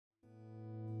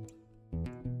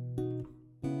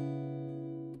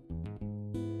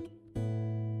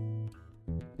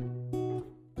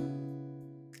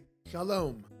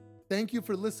Shalom. Thank you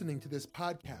for listening to this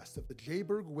podcast of the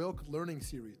Jayberg Wilk Learning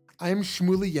Series. I am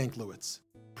Shmuley Yanklowitz,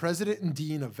 President and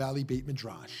Dean of Valley Beit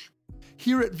Midrash.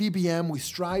 Here at VBM, we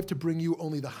strive to bring you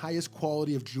only the highest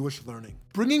quality of Jewish learning,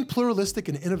 bringing pluralistic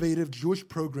and innovative Jewish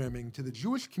programming to the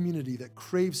Jewish community that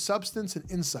craves substance and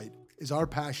insight is our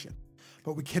passion,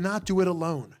 but we cannot do it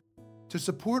alone. To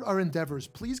support our endeavors,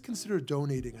 please consider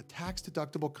donating a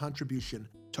tax-deductible contribution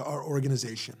to our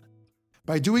organization.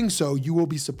 By doing so, you will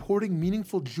be supporting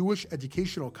meaningful Jewish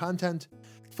educational content,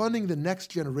 funding the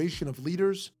next generation of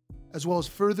leaders, as well as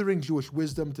furthering Jewish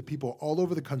wisdom to people all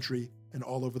over the country and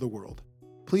all over the world.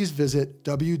 Please visit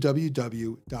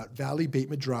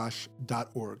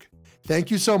www.valleybeitmidrash.org. Thank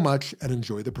you so much and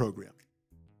enjoy the program.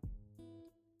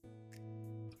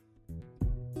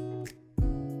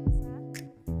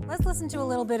 Let's listen to a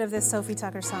little bit of this Sophie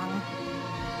Tucker song.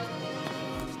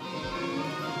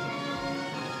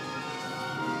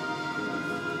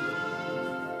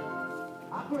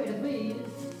 Operator, please.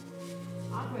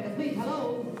 Operator, please.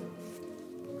 Hello.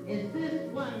 Is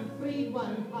this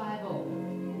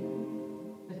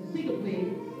 13150? Mr. Siegel,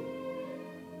 please.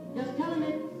 Just tell him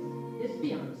it's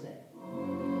fiancée,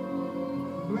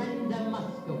 Brenda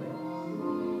Muskowitz.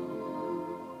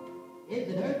 Is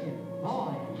it urgent?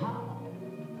 Boy, and how?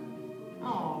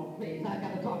 Oh, please, I've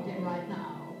got to talk to him right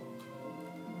now.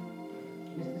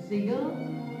 Mr. Siegel,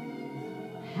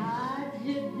 how'd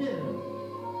you do?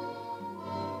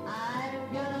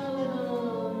 I've got a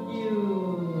little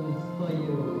news for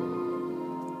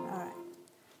you. All right.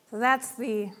 So that's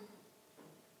the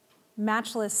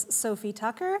matchless Sophie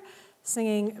Tucker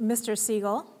singing Mr.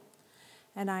 Siegel.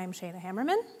 And I'm Shana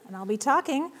Hammerman, and I'll be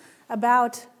talking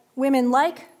about women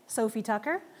like Sophie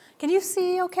Tucker. Can you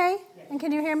see okay? And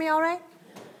can you hear me all right?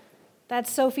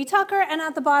 That's Sophie Tucker, and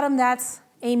at the bottom, that's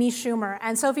Amy Schumer.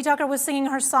 And Sophie Tucker was singing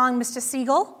her song, Mr.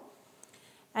 Siegel.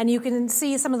 And you can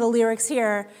see some of the lyrics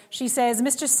here. She says,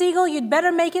 Mr. Siegel, you'd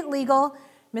better make it legal.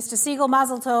 Mr. Siegel,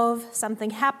 mazel tov. Something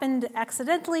happened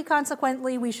accidentally,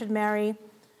 consequently, we should marry.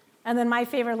 And then my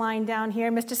favorite line down here,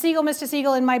 Mr. Siegel,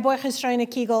 in my boiches shreine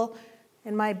kegel.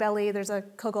 In my belly, there's a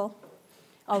kugel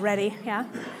already, yeah?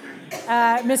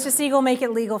 Mr. Siegel, make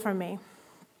it legal for me.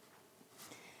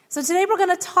 So today we're going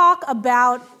to talk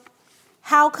about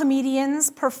how comedians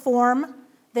perform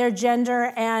their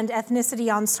gender and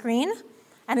ethnicity on screen.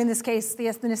 And in this case, the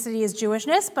ethnicity is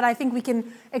Jewishness, but I think we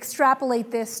can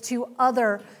extrapolate this to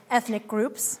other ethnic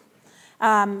groups,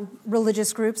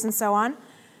 religious groups, and so on.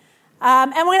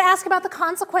 And we're going to ask about the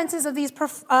consequences of these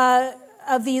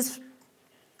performances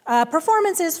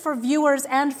for viewers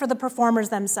and for the performers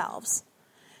themselves.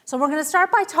 So we're going to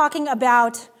start by talking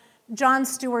about Jon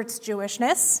Stewart's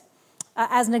Jewishness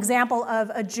as an example of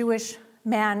a Jewish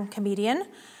man comedian.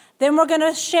 Then we're going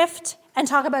to shift and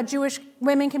talk about Jewish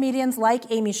women comedians like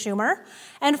Amy Schumer.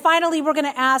 And finally, we're going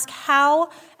to ask how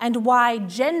and why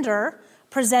gender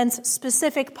presents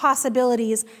specific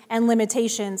possibilities and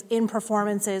limitations in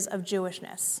performances of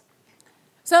Jewishness.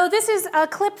 So this is a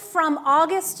clip from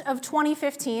August of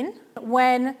 2015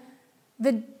 when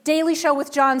The Daily Show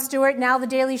with Jon Stewart, now The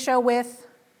Daily Show with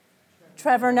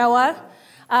Trevor Noah,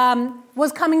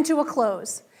 was coming to a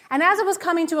close. And as it was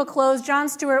coming to a close, Jon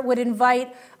Stewart would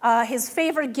invite his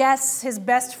favorite guests, his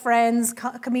best friends,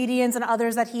 comedians, and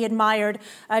others that he admired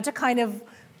to kind of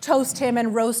toast him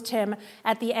and roast him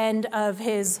at the end of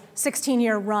his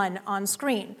 16-year run on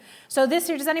screen. So this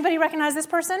here, does anybody recognize this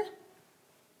person?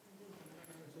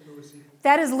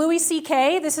 That is Louis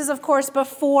C.K. This is, of course,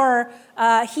 before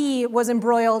he was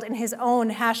embroiled in his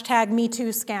own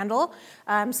 #MeToo scandal.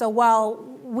 So while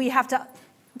we have to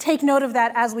take note of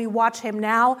that as we watch him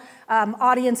now,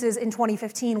 audiences in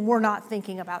 2015 were not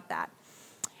thinking about that.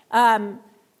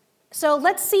 So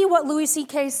let's see what Louis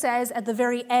C.K. says at the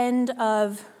very end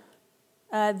of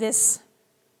this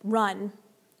run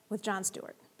with Jon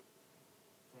Stewart.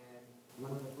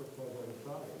 One of the first times I ever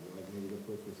saw it, like maybe the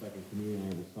first or second comedian I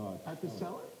ever saw it. At the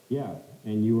Cellar? Yeah,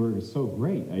 and you were so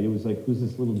great. It was like, who's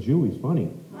this little Jew? He's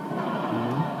funny.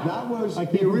 That was I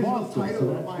the came from original Boston, title so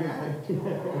of my act.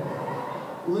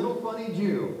 Little Funny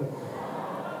Jew.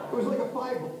 It was like a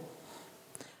Bible.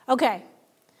 Okay,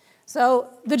 so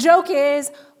the joke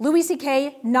is Louis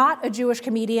C.K., not a Jewish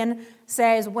comedian,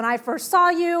 says, when I first saw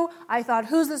you, I thought,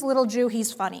 who's this little Jew?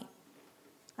 He's funny.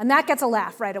 And that gets a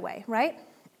laugh right away, right?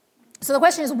 So the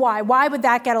question is why? Why would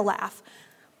that get a laugh?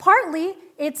 Partly,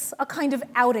 it's a kind of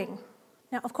outing.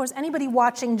 Now, of course, anybody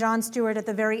watching Jon Stewart at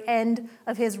the very end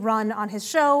of his run on his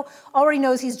show already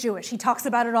knows he's Jewish. He talks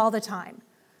about it all the time.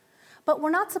 But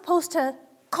we're not supposed to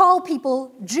call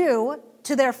people Jew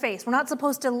to their face. We're not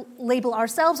supposed to label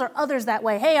ourselves or others that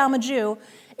way. Hey, I'm a Jew.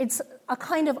 It's a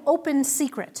kind of open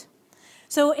secret.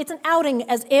 So it's an outing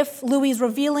as if Louis is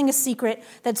revealing a secret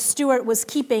that Stuart was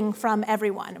keeping from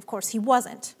everyone. Of course, he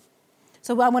wasn't.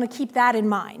 So I want to keep that in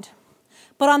mind.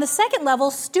 But on the second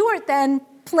level, Stuart then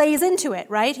plays into it,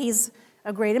 right? He's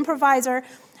a great improviser.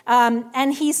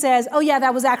 And he says, oh yeah,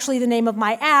 that was actually the name of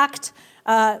my act,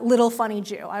 Little Funny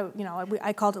Jew.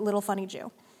 I called it Little Funny Jew.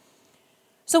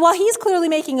 So while he's clearly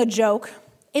making a joke,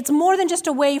 it's more than just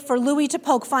a way for Louis to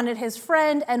poke fun at his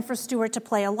friend and for Stuart to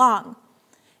play along.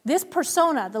 This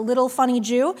persona, the Little Funny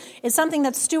Jew, is something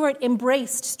that Stuart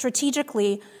embraced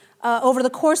strategically over the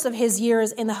course of his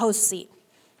years in the host seat.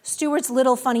 Stuart's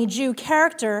Little Funny Jew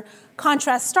character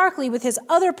contrasts starkly with his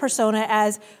other persona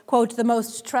as, quote, the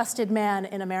most trusted man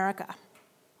in America.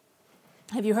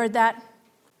 Have you heard that?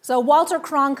 So Walter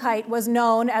Cronkite was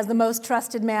known as the most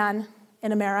trusted man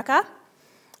in America.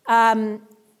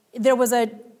 There was a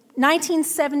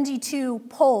 1972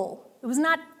 poll. It was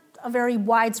not a very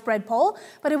widespread poll,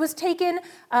 but it was taken,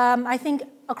 I think,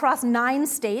 across 9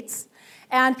 states,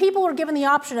 and people were given the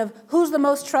option of who's the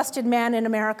most trusted man in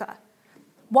America.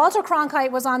 Walter Cronkite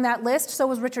was on that list, so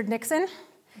was Richard Nixon,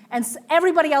 and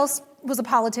everybody else was a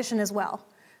politician as well.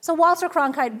 So Walter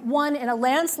Cronkite won in a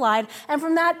landslide, and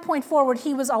from that point forward,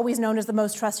 he was always known as the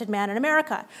most trusted man in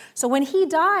America. So when he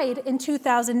died in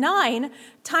 2009,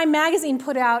 Time magazine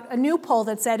put out a new poll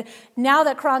that said, now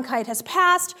that Cronkite has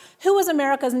passed, who is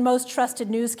America's most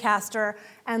trusted newscaster?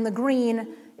 And the green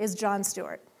is Jon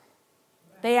Stewart.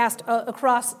 They asked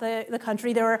across the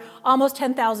country. There were almost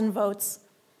 10,000 votes.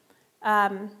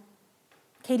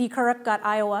 Katie Couric got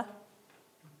Iowa,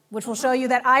 which will show you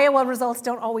that Iowa results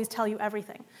don't always tell you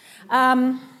everything.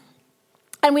 And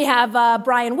we have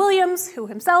Brian Williams, who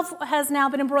himself has now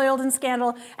been embroiled in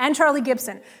scandal, and Charlie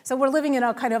Gibson. So we're living in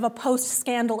a kind of a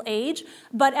post-scandal age.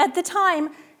 But at the time,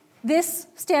 this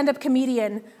stand-up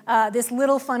comedian, this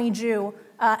Little Funny Jew,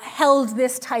 held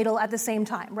this title at the same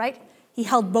time, right? He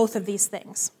held both of these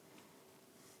things.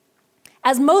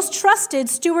 As most trusted,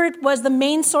 Stuart was the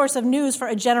main source of news for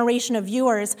a generation of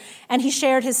viewers, and he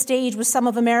shared his stage with some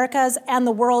of America's and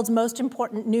the world's most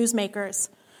important newsmakers.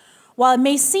 While it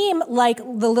may seem like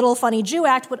the Little Funny Jew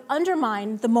act would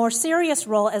undermine the more serious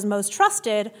role as most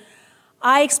trusted,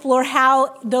 I explore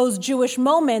how those Jewish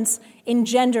moments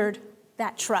engendered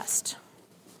that trust.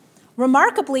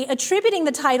 Remarkably, attributing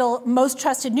the title Most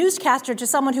Trusted Newscaster to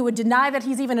someone who would deny that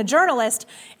he's even a journalist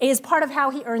is part of how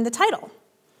he earned the title.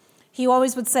 He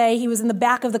always would say he was in the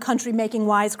back of the country making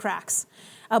wisecracks.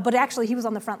 But actually, he was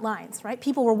on the front lines, right?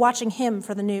 People were watching him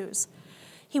for the news.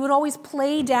 He would always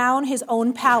play down his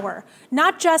own power,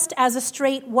 not just as a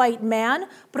straight white man,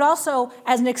 but also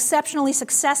as an exceptionally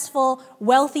successful,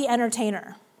 wealthy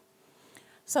entertainer.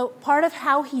 So part of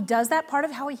how he does that, part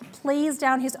of how he plays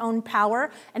down his own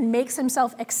power and makes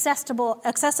himself accessible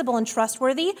and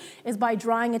trustworthy is by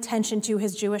drawing attention to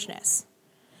his Jewishness.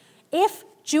 If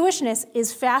Jewishness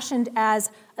is fashioned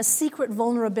as a secret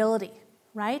vulnerability,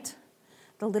 right?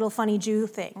 The Little Funny Jew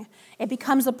thing. It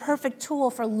becomes a perfect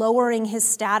tool for lowering his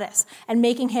status and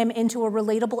making him into a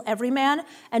relatable everyman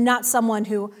and not someone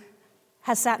who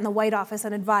has sat in the White Office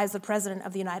and advised the President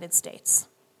of the United States.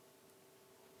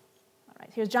 All right,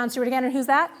 here's Jon Stewart again, and who's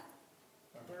that?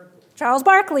 Charles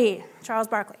Barkley. Charles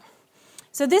Barkley.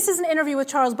 So this is an interview with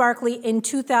Charles Barkley in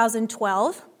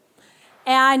 2012.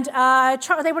 And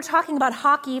they were talking about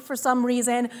hockey for some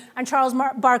reason, and Charles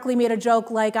Barkley made a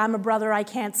joke like, I'm a brother, I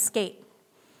can't skate.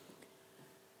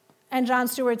 And Jon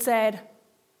Stewart said,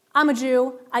 I'm a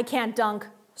Jew, I can't dunk,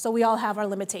 so we all have our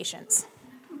limitations.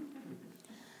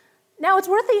 Now, it's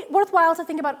worthwhile to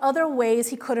think about other ways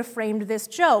he could have framed this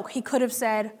joke. He could have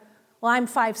said, well, I'm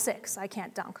 5'6", I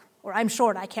can't dunk. Or I'm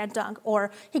short, I can't dunk. Or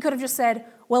he could have just said,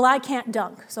 well, I can't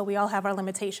dunk, so we all have our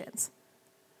limitations.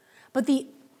 But the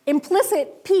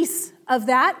implicit piece of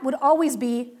that would always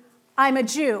be, I'm a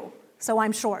Jew, so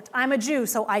I'm short. I'm a Jew,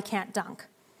 so I can't dunk.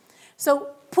 So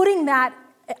putting that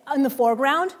in the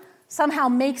foreground somehow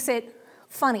makes it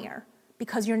funnier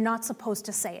because you're not supposed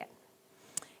to say it.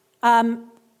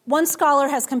 One scholar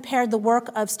has compared the work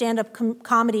of stand-up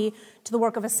comedy to the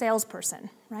work of a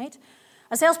salesperson, right?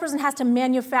 A salesperson has to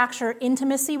manufacture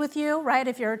intimacy with you, right?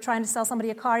 If you're trying to sell somebody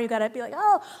a car, you got to be like,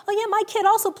 oh yeah, my kid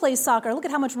also plays soccer. Look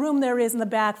at how much room there is in the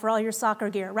back for all your soccer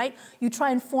gear, right? You try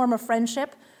and form a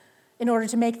friendship in order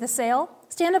to make the sale.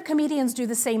 Stand-up comedians do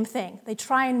the same thing. They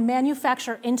try and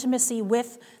manufacture intimacy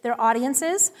with their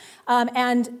audiences,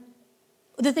 and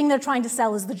the thing they're trying to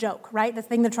sell is the joke, right? The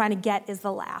thing they're trying to get is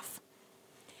the laugh.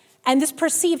 And this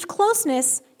perceived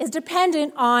closeness is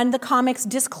dependent on the comic's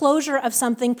disclosure of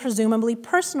something presumably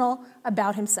personal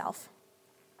about himself.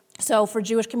 So for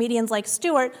Jewish comedians like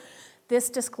Stewart, this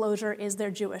disclosure is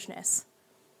their Jewishness.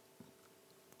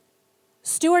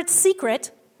 Stewart's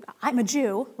secret, I'm a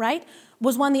Jew, right,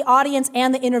 was one the audience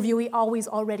and the interviewee always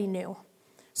already knew.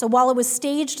 So while it was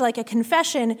staged like a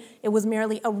confession, it was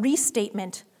merely a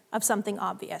restatement of something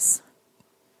obvious.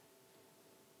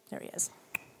 There he is,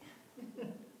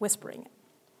 whispering it.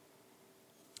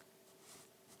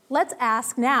 Let's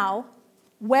ask now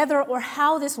whether or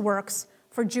how this works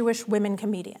for Jewish women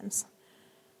comedians.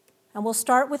 And we'll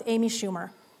start with Amy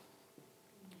Schumer.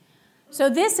 So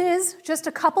this is just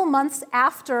a couple months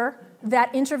after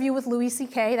that interview with Louis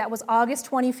C.K. That was August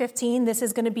 2015. This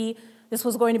was going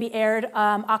to be aired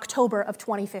October of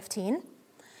 2015.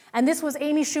 And this was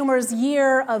Amy Schumer's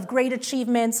year of great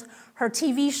achievements. Her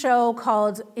TV show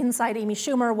called Inside Amy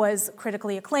Schumer was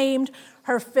critically acclaimed.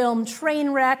 Her film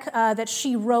Trainwreck that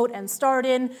she wrote and starred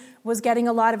in was getting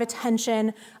a lot of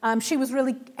attention. She was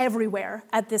really everywhere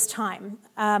at this time.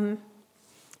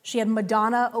 She had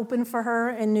Madonna open for her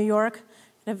in New York.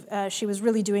 She was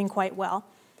really doing quite well.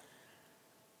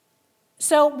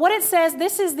 So what it says,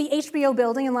 this is the HBO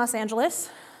building in Los Angeles,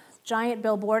 giant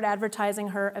billboard advertising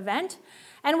her event.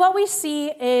 And what we see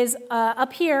is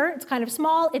up here, it's kind of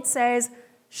small, it says,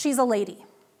 she's a lady.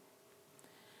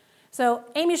 So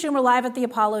Amy Schumer live at the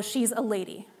Apollo, she's a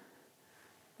lady.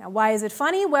 Now, why is it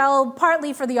funny? Well,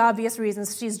 partly for the obvious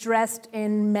reasons. She's dressed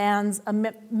in men's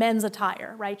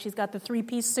attire, right? She's got the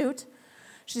three-piece suit.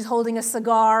 She's holding a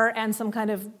cigar and some kind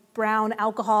of brown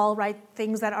alcohol, right?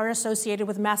 Things that are associated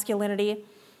with masculinity.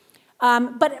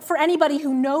 But for anybody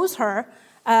who knows her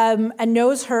and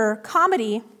knows her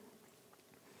comedy,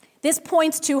 this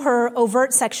points to her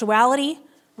overt sexuality,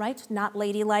 right? Not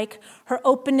ladylike, her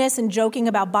openness and joking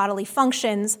about bodily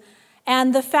functions,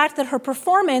 and the fact that her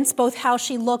performance, both how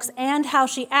she looks and how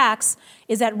she acts,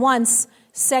 is at once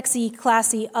sexy,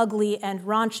 classy, ugly, and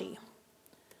raunchy.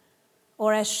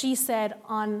 Or as she said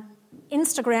on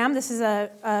Instagram, this is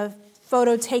a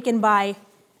photo taken by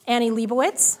Annie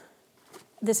Leibovitz.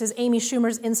 This is Amy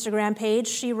Schumer's Instagram page.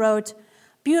 She wrote,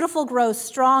 "Beautiful, gross,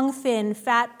 strong, thin,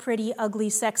 fat, pretty,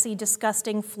 ugly, sexy,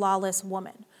 disgusting, flawless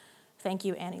woman." Thank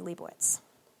you, Annie Leibovitz.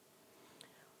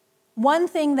 One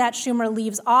thing that Schumer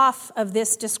leaves off of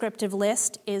this descriptive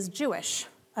list is Jewish,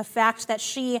 a fact that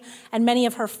she and many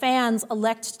of her fans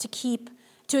elect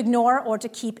to ignore or to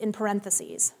keep in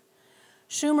parentheses.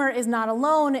 Schumer is not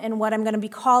alone in what I'm going to be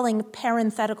calling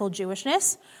parenthetical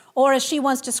Jewishness, or as she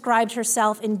once described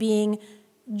herself, in being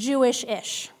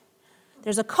Jewish-ish.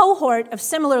 There's a cohort of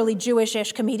similarly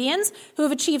Jewish-ish comedians who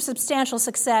have achieved substantial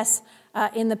success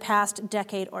in the past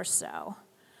decade or so.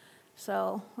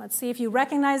 So let's see if you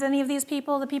recognize any of these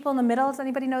people. The people in the middle, does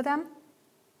anybody know them?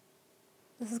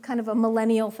 This is kind of a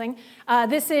millennial thing.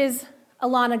 This is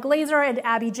Alana Glazer and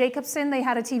Abby Jacobson. They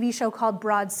had a TV show called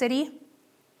Broad City.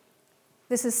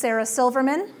 This is Sarah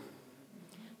Silverman.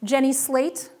 Jenny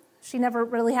Slate. She never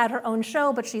really had her own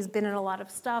show, but she's been in a lot of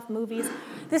stuff, movies.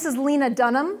 This is Lena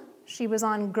Dunham. She was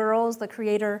on Girls, the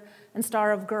creator and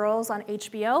star of Girls on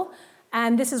HBO.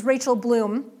 And this is Rachel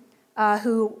Bloom,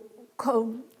 who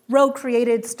wrote,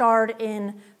 created, starred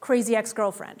in Crazy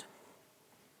Ex-Girlfriend,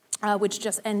 which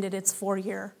just ended its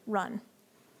 4-year run.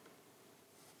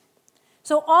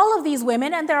 So all of these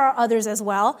women, and there are others as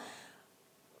well,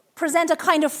 present a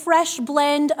kind of fresh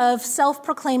blend of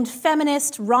self-proclaimed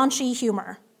feminist, raunchy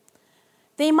humor.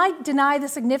 They might deny the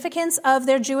significance of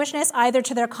their Jewishness either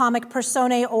to their comic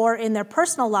personae or in their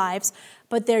personal lives,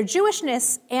 but their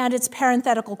Jewishness and its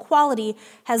parenthetical quality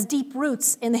has deep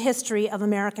roots in the history of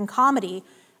American comedy,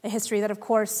 a history that, of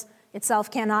course,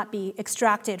 itself cannot be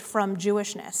extracted from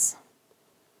Jewishness.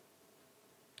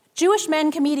 Jewish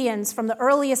men comedians from the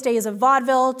earliest days of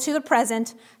vaudeville to the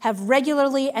present have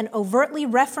regularly and overtly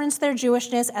referenced their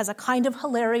Jewishness as a kind of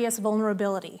hilarious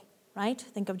vulnerability, right?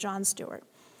 Think of Jon Stewart.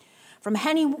 From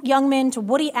Henny Youngman to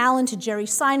Woody Allen to Jerry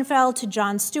Seinfeld to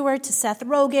Jon Stewart to Seth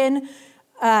Rogen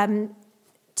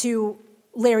to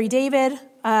Larry David,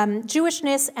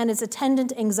 Jewishness and its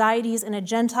attendant anxieties in a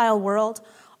Gentile world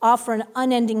offer an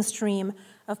unending stream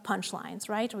of punchlines,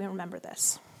 right? We remember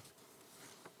this.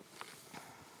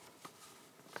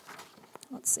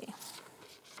 Let's see.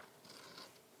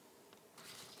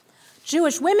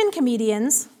 Jewish women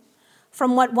comedians,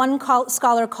 from what one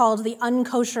scholar called the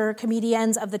unkosher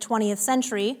comedians of the 20th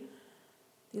century.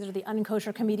 These are the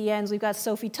unkosher comedians. We've got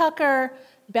Sophie Tucker,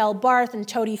 Belle Barth, and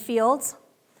Toady Fields.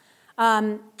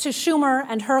 To Schumer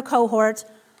and her cohort,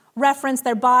 reference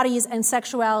their bodies and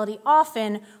sexuality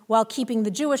often while keeping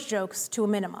the Jewish jokes to a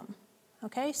minimum.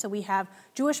 Okay, so we have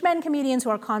Jewish men comedians who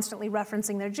are constantly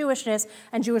referencing their Jewishness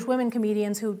and Jewish women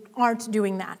comedians who aren't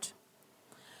doing that.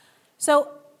 So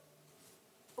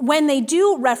when they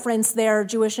do reference their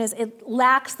Jewishness, it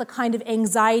lacks the kind of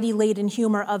anxiety-laden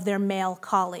humor of their male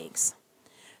colleagues.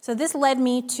 So this led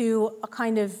me to a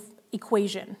kind of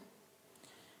equation.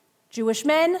 Jewish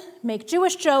men make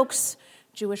Jewish jokes,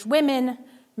 Jewish women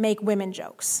make women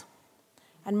jokes.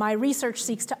 And my research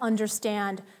seeks to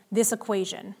understand this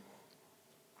equation.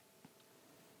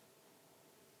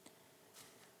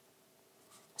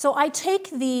 So I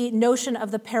take the notion of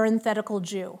the parenthetical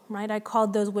Jew, right? I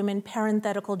called those women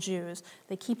parenthetical Jews.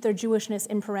 They keep their Jewishness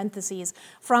in parentheses,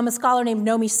 from a scholar named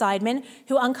Nomi Seidman,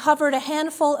 who uncovered a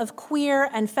handful of queer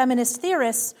and feminist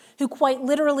theorists who quite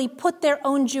literally put their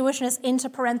own Jewishness into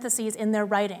parentheses in their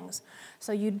writings.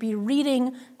 So you'd be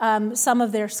reading some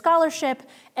of their scholarship,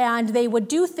 and they would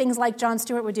do things like Jon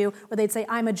Stewart would do, where they'd say,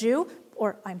 I'm a Jew,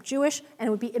 or I'm Jewish, and it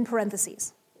would be in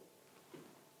parentheses.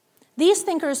 These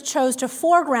thinkers chose to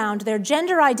foreground their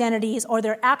gender identities or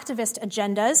their activist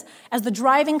agendas as the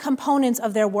driving components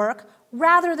of their work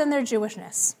rather than their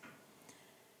Jewishness.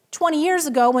 20 years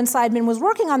ago, when Seidman was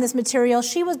working on this material,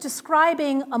 she was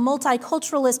describing a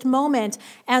multiculturalist moment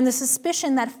and the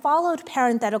suspicion that followed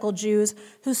parenthetical Jews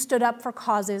who stood up for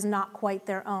causes not quite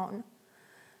their own.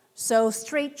 So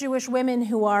straight Jewish women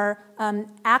who are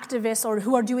activists or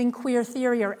who are doing queer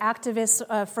theory or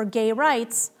activists for gay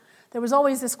rights, there was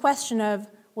always this question of,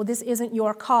 well, this isn't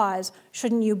your cause.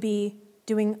 Shouldn't you be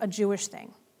doing a Jewish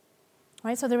thing?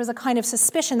 Right? So there was a kind of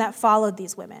suspicion that followed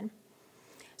these women.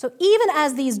 So even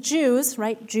as these Jews,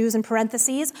 right, Jews in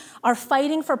parentheses, are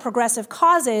fighting for progressive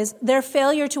causes, their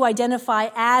failure to identify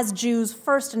as Jews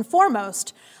first and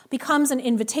foremost becomes an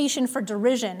invitation for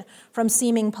derision from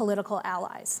seeming political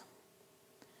allies.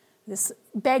 This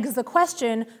begs the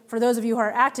question, for those of you who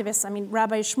are activists, I mean,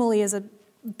 Rabbi Shmuley is a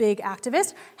big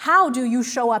activist. How do you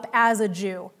show up as a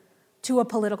Jew to a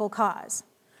political cause?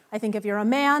 I think if you're a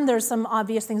man, there's some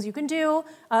obvious things you can do.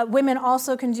 Women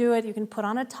also can do it. You can put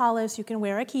on a tallis, you can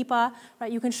wear a kippah,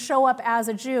 right? You can show up as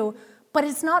a Jew, but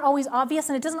it's not always obvious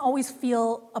and it doesn't always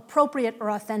feel appropriate or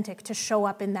authentic to show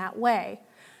up in that way.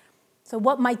 So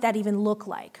what might that even look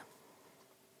like?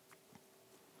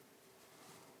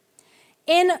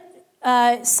 In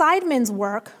Seidman's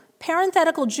work,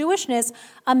 parenthetical Jewishness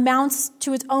amounts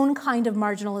to its own kind of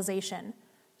marginalization.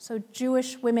 So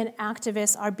Jewish women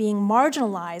activists are being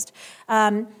marginalized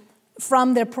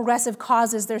from the progressive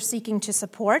causes they're seeking to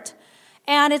support.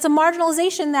 And it's a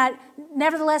marginalization that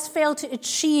nevertheless failed to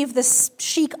achieve the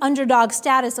chic underdog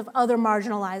status of other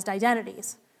marginalized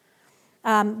identities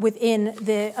within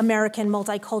the American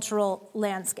multicultural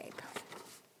landscape.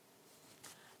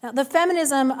 Now, the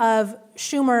feminism of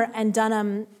Schumer and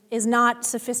Dunham is not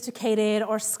sophisticated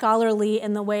or scholarly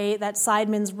in the way that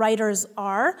Seidman's writers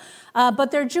are,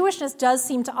 but their Jewishness does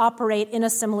seem to operate in a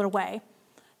similar way.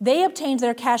 They obtained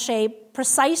their cachet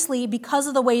precisely because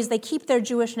of the ways they keep their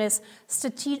Jewishness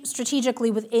strategically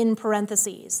within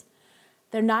parentheses.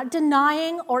 They're not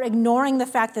denying or ignoring the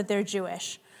fact that they're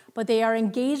Jewish, but they are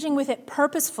engaging with it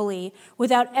purposefully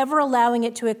without ever allowing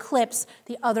it to eclipse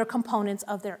the other components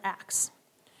of their acts.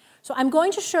 So I'm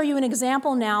going to show you an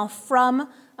example now from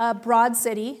Broad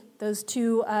City, those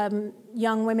two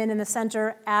young women in the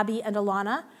center, Abby and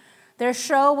Alana. Their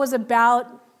show was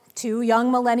about two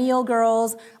young millennial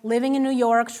girls living in New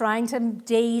York, trying to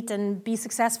date and be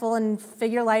successful and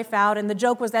figure life out. And the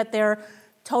joke was that they're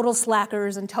total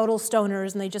slackers and total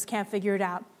stoners and they just can't figure it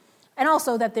out. And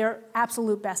also that they're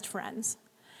absolute best friends.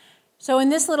 So in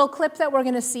this little clip that we're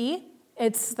going to see,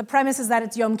 the premise is that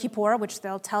it's Yom Kippur, which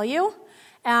they'll tell you.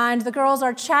 And the girls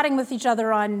are chatting with each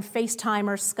other on FaceTime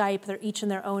or Skype. They're each in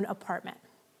their own apartment.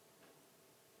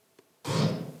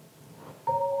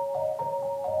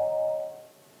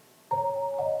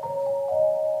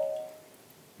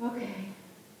 Okay.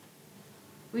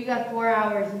 We got 4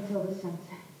 hours until the sun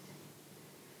sets.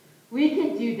 We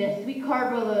can do this. We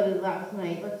carbo loaded last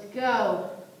night. Let's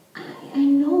go. I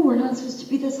know we're not supposed to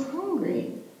be this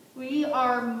hungry. We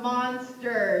are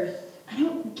monsters. I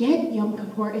don't get Yom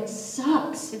Kippur. It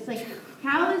sucks. It's like,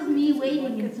 how is me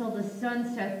waiting until the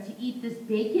sun sets to eat this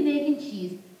bacon, egg, and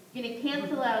cheese gonna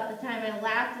cancel out the time I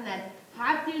laughed in that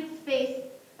hot dude's face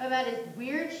about his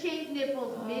weird-shaped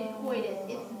nipples mid-coitus?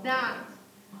 It's not.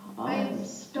 I am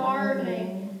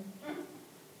starving.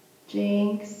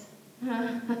 Jinx.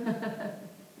 I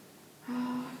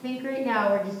think right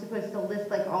now we're just supposed to list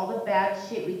like all the bad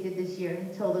shit we did this year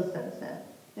until the sunset.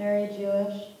 Very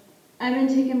Jewish. I've been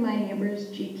taking my neighbor's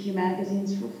GQ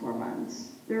magazines for 4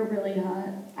 months. They're really hot.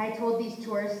 I told these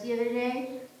tourists the other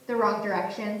day the wrong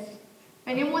directions.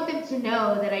 I didn't want them to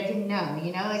know that I didn't know,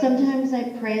 you know? Like, sometimes I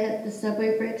pray that the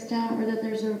subway breaks down or that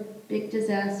there's a big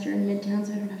disaster in Midtown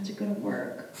so I don't have to go to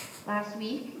work. Last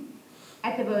week,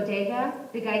 at the bodega,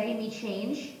 the guy gave me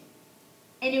change,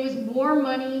 and it was more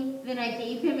money than I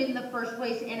gave him in the first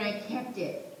place, and I kept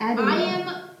it. Abby. I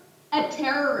am A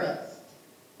terrorist.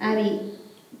 Abby,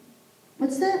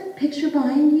 what's that picture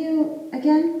behind you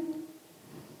again?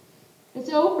 It's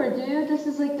Oprah, dude. This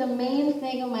is like the main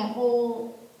thing of my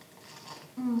whole...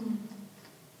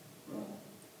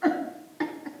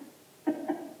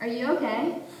 Are you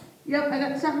okay? Yep, I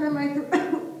got something in my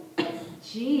throat.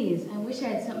 Jeez, I wish I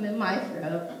had something in my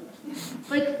throat.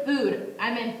 Like food.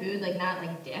 I meant food, like not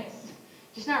like dicks.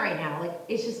 Just not right now. Like,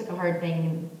 it's just like a hard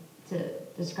thing to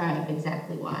describe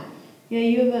exactly why. Yeah,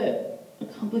 you have a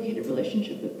complicated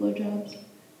relationship with blowjobs.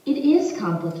 It is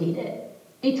complicated.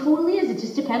 It totally is. It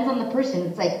just depends on the person.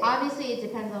 It's like, obviously it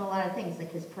depends on a lot of things,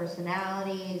 like his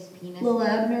personality, his penis. Lil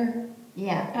Abner,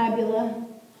 Yeah. Abula,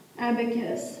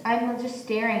 Abacus. I'm just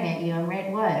staring at you. I'm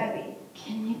right. What? Abby,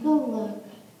 can you go look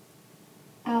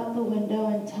out the window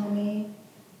and tell me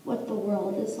what the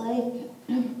world is like?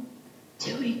 I'm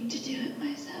too weak to do it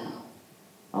myself.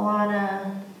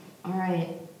 Alana, all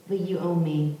right, but you owe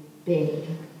me big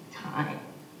time.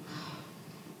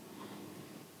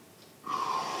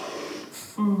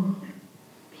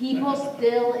 People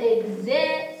still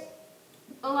exist.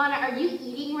 Alana, are you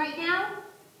eating right now?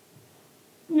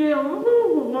 Yeah,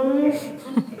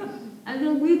 I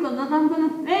feel weak unless I'm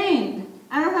gonna faint.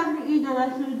 I don't have to eat the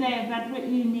rest of the day if that's what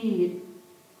you need.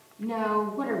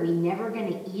 No, what are we never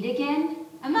gonna eat again?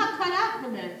 I'm not cut out for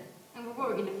this. And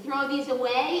we're gonna throw these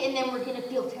away, and then we're gonna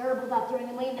feel terrible about throwing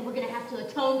them away, and then we're gonna have to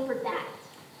atone for that.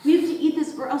 We have to eat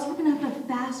this or else we're gonna have to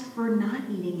fast for not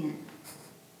eating it.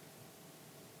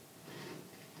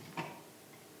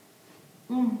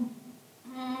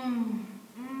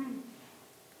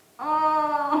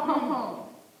 Oh,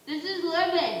 this is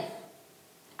living.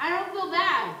 I don't feel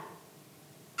bad.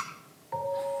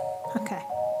 Okay.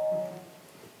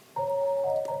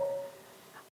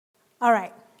 All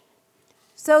right.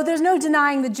 So there's no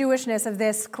denying the Jewishness of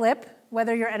this clip,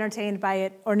 whether you're entertained by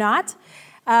it or not.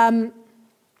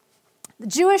 The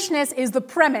Jewishness is the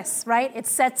premise, right? It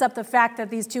sets up the fact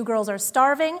that these two girls are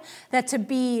starving, that to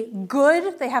be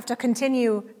good, they have to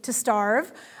continue to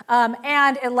starve,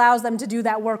 and it allows them to do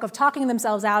that work of talking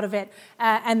themselves out of it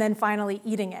and then finally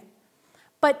eating it.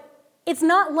 But it's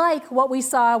not like what we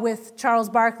saw with Charles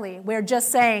Barkley, where just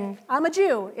saying, I'm a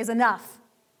Jew, is enough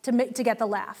to get the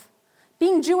laugh.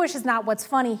 Being Jewish is not what's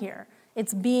funny here.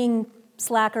 It's being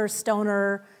slacker,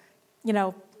 stoner,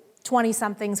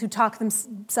 20-somethings who talk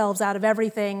themselves out of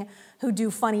everything, who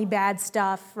do funny, bad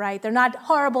stuff, right? They're not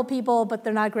horrible people, but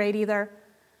they're not great either.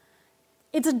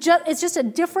 It's just a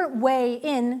different way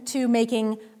into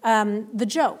making the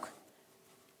joke.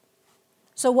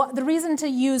 So the reason to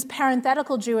use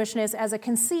parenthetical Jewishness as a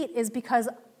conceit is because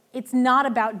it's not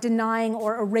about denying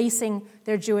or erasing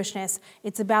their Jewishness.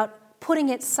 It's about putting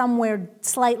it somewhere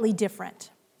slightly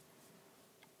different.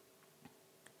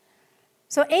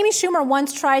 So Amy Schumer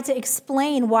once tried to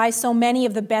explain why so many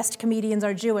of the best comedians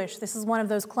are Jewish. This is one of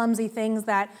those clumsy things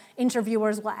that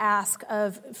interviewers will ask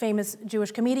of famous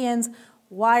Jewish comedians.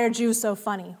 Why are Jews so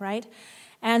funny, right?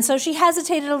 And so she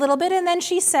hesitated a little bit, and then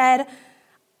she said,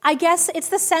 I guess it's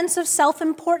the sense of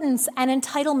self-importance and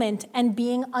entitlement and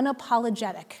being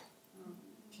unapologetic.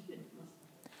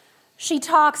 She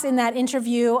talks in that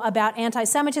interview about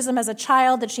anti-Semitism as a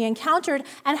child that she encountered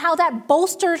and how that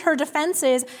bolstered her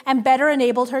defenses and better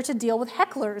enabled her to deal with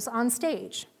hecklers on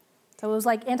stage. So it was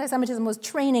like anti-Semitism was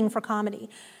training for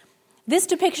comedy. This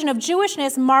depiction of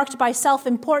Jewishness marked by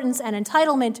self-importance and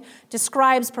entitlement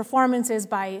describes performances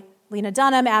by Lena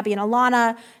Dunham, Abby and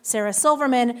Alana, Sarah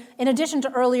Silverman, in addition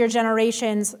to earlier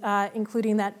generations,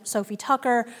 including that Sophie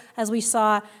Tucker, as we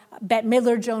saw, Bette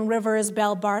Midler, Joan Rivers,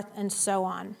 Belle Barth, and so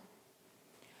on.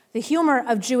 The humor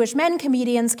of Jewish men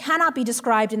comedians cannot be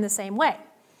described in the same way.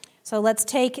 So let's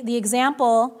take the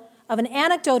example of an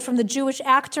anecdote from the Jewish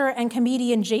actor and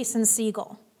comedian Jason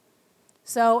Segel.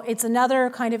 So it's another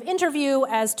kind of interview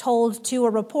as told to a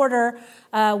reporter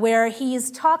where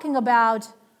he's talking about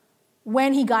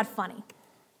when he got funny.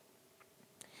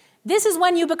 This is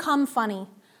when you become funny.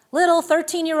 Little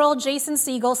 13-year-old Jason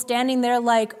Segel standing there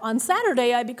like, on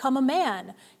Saturday I become a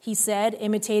man, he said,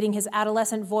 imitating his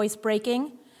adolescent voice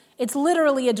breaking. It's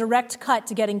literally a direct cut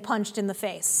to getting punched in the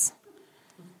face.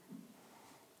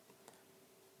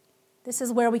 This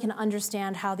is where we can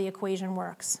understand how the equation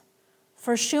works.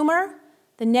 For Schumer,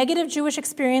 the negative Jewish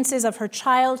experiences of her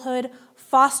childhood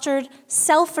fostered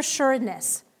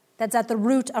self-assuredness that's at the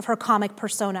root of her comic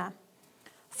persona.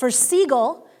 For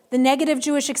Segel, the negative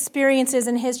Jewish experiences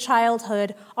in his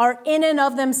childhood are in and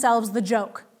of themselves the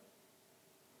joke.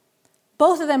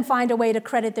 Both of them find a way to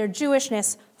credit their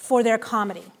Jewishness for their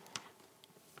comedy.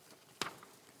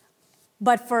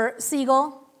 But for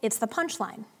Segel, it's the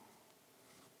punchline.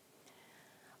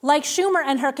 Like Schumer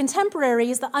and her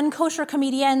contemporaries, the unkosher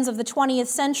comedians of the 20th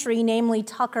century, namely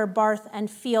Tucker, Barth, and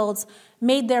Fields,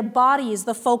 made their bodies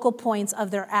the focal points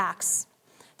of their acts.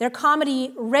 Their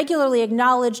comedy regularly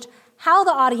acknowledged how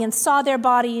the audience saw their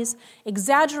bodies,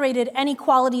 exaggerated any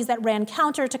qualities that ran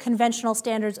counter to conventional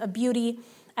standards of beauty,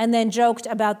 and then joked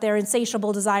about their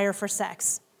insatiable desire for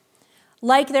sex.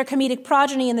 Like their comedic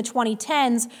progeny in the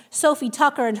 2010s, Sophie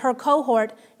Tucker and her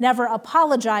cohort never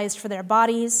apologized for their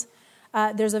bodies.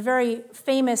 There's a very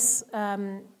famous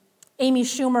Amy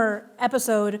Schumer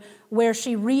episode where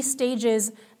she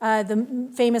restages the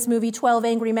famous movie 12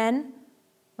 Angry Men,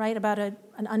 right, about an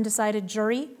undecided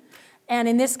jury. And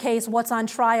in this case, what's on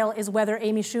trial is whether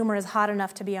Amy Schumer is hot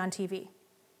enough to be on TV,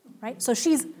 right? So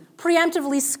she's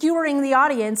preemptively skewering the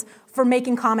audience for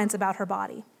making comments about her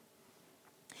body.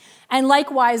 And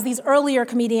likewise, these earlier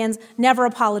comedians never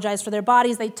apologize for their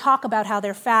bodies. They talk about how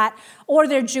they're fat or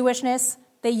their Jewishness.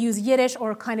 They use Yiddish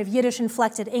or kind of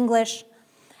Yiddish-inflected English.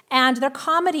 And their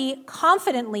comedy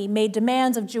confidently made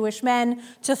demands of Jewish men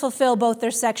to fulfill both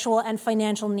their sexual and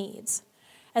financial needs.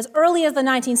 As early as the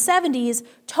 1970s,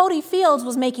 Totie Fields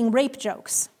was making rape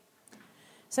jokes.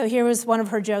 So here was one of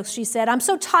her jokes. She said, "I'm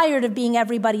so tired of being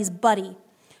everybody's buddy.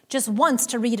 Just once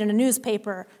to read in a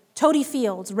newspaper, Totie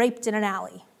Fields raped in an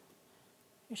alley."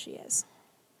 Here she is.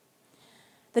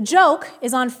 The joke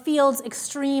is on Fields'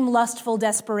 extreme lustful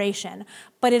desperation,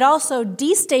 but it also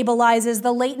destabilizes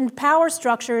the latent power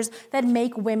structures that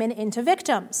make women into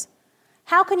victims.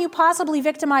 How can you possibly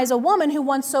victimize a woman who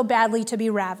wants so badly to be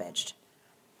ravaged?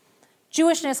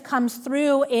 Jewishness comes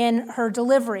through in her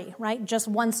delivery, right? Just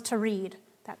once to read,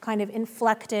 that kind of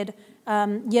inflected,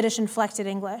 Yiddish-inflected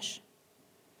English.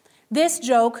 This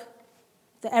joke,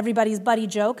 the everybody's buddy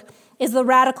joke, is the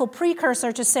radical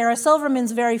precursor to Sarah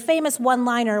Silverman's very famous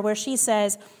one-liner where she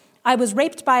says, "I was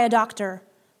raped by a doctor,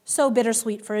 so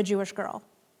bittersweet for a Jewish girl."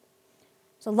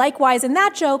 So likewise, in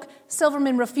that joke,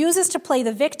 Silverman refuses to play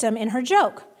the victim in her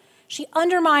joke. She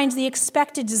undermines the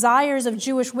expected desires of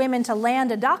Jewish women to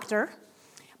land a doctor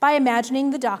by imagining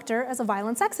the doctor as a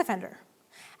violent sex offender.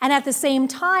 And at the same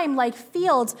time, like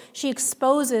Fields, she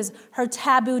exposes her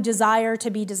taboo desire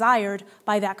to be desired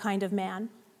by that kind of man.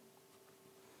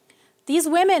 These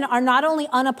women are not only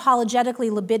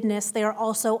unapologetically libidinous, they are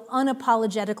also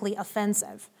unapologetically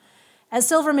offensive. As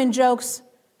Silverman jokes,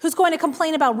 who's going to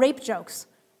complain about rape jokes?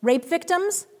 Rape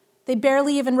victims? They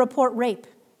barely even report rape.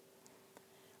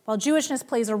 While Jewishness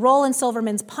plays a role in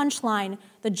Silverman's punchline,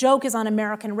 the joke is on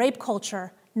American rape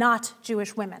culture, not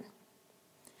Jewish women.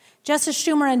 Just as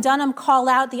Schumer and Dunham call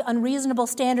out the unreasonable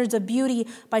standards of beauty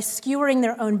by skewering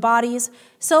their own bodies,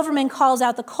 Silverman calls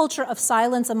out the culture of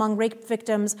silence among rape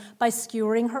victims by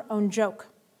skewering her own joke.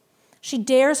 She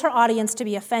dares her audience to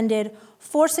be offended,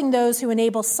 forcing those who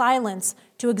enable silence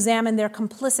to examine their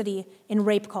complicity in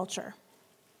rape culture.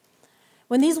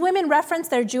 When these women reference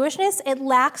their Jewishness, it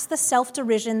lacks the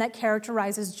self-derision that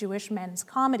characterizes Jewish men's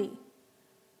comedy.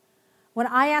 When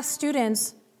I ask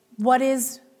students, what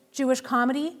is Jewish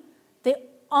comedy? They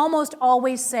almost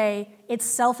always say it's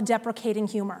self-deprecating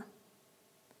humor.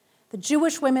 The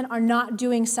Jewish women are not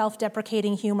doing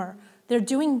self-deprecating humor. They're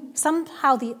doing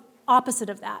somehow the opposite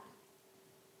of that.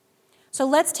 So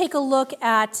let's take a look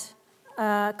at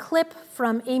a clip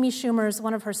from Amy Schumer's,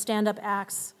 one of her stand-up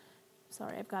acts.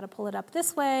 Sorry, I've got to pull it up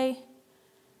this way.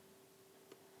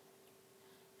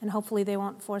 And hopefully they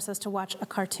won't force us to watch a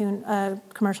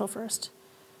commercial first.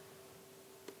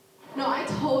 No, I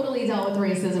totally dealt with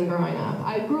racism growing up.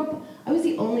 I was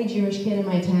the only Jewish kid in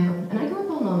my town, and I grew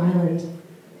up on Long Island.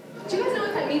 Do you guys know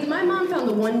what that means? My mom found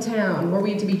the one town where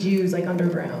we had to be Jews, like,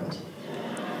 underground.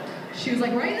 She was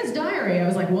like, write this diary. I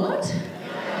was like, what?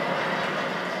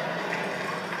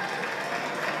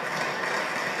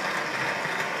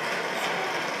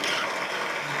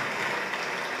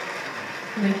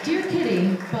 I'm like, dear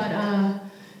Kitty, but,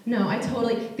 no,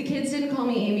 the kids didn't call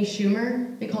me Amy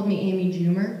Schumer, they called me Amy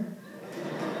Jumer.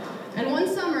 And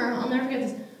one summer, I'll never forget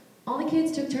this, all the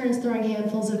kids took turns throwing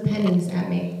handfuls of pennies at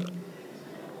me.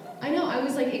 I know, I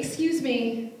was like, excuse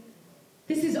me,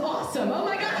 this is awesome, oh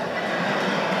my God.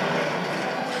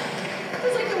 It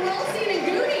was like the world scene in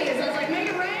Goonies. I was like, make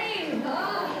it rain.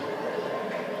 Ah.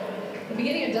 At the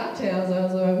beginning of DuckTales, I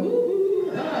was like,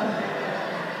 woo-hoo. Ah.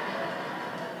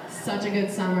 Such a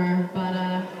good summer, but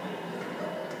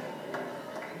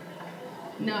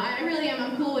no, I really am.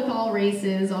 I'm cool with all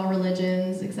races, all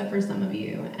religions, except for some of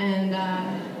you. And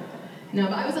no,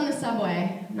 but I was on the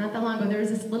subway not that long ago. There was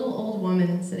this little old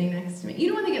woman sitting next to me. You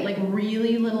know when they get like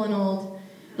really little and old?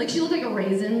 Like she looked like a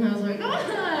raisin. I was like, oh,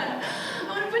 I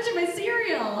want to put you in my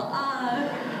cereal.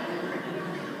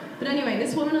 But anyway,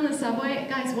 this woman on the subway,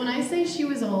 guys, when I say she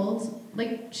was old,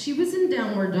 like, she was in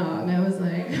downward dog. I was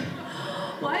like,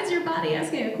 why is your body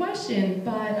asking a question?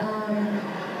 But,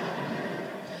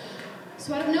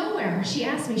 so out of nowhere, she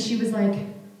asked me, she was like,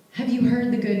 have you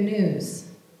heard the good news?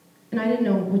 And I didn't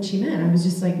know what she meant. I was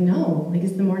just like, no. Like,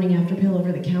 is the morning after pill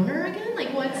over the counter again?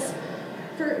 Like, what's,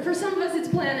 for some of us, it's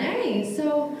plan A.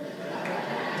 So,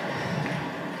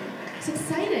 I was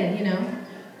excited, you know?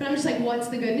 But I'm just like, what's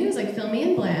the good news? Like, fill me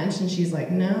in, Blanche. And she's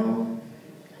like, no.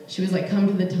 She was like, come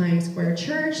to the Times Square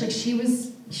church. Like, she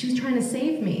was trying to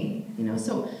save me, you know?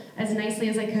 So, as nicely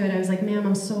as I could, I was like, ma'am,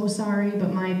 I'm so sorry,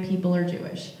 but my people are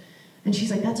Jewish. And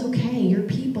she's like, that's okay. Your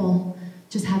people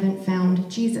just haven't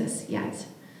found Jesus yet.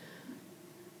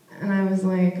 And I was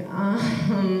like,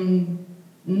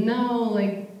 no,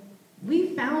 like,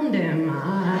 we found him.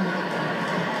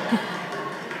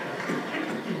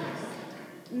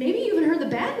 Maybe you even heard the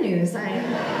bad news.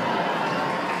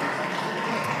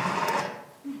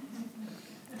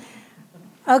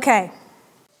 Okay.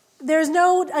 There's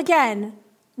no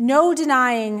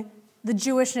denying the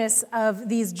Jewishness of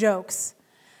these jokes.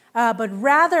 But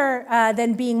rather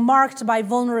than being marked by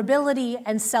vulnerability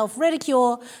and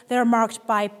self-ridicule, they're marked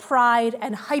by pride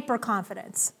and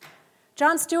hyper-confidence.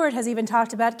 Jon Stewart has even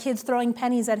talked about kids throwing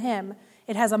pennies at him.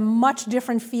 It has a much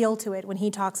different feel to it when he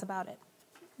talks about it.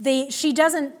 She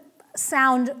doesn't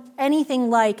sound anything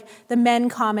like the men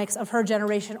comics of her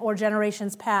generation or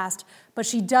generations past, but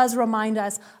she does remind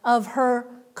us of her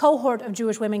cohort of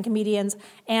Jewish women comedians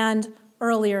and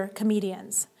earlier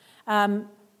comedians.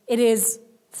 It is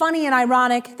funny and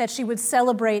ironic that she would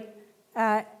celebrate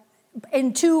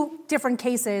in two different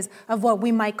cases of what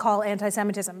we might call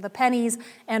anti-Semitism, the pennies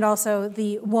and also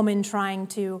the woman trying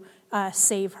to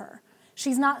save her.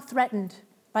 She's not threatened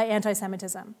by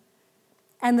anti-Semitism.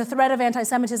 And the threat of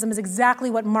anti-Semitism is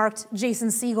exactly what marked Jason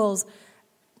Segel's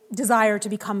desire to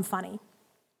become funny.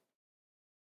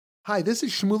 Hi, this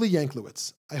is Shmuley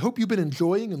Yanklowitz. I hope you've been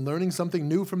enjoying and learning something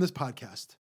new from this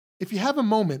podcast. If you have a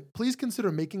moment, please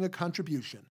consider making a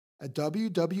contribution at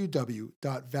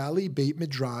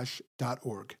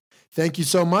www.valleybeitmidrash.org. Thank you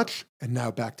so much, and now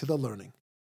back to the learning.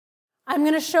 I'm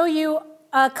going to show you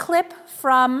a clip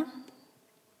from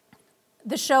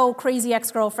the show Crazy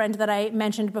Ex-Girlfriend that I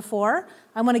mentioned before.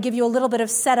 I want to give you a little bit of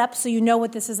setup so you know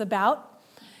what this is about.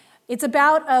 It's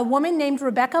about a woman named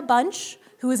Rebecca Bunch,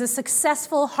 who is a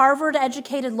successful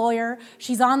Harvard-educated lawyer.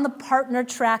 She's on the partner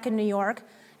track in New York,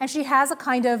 and she has a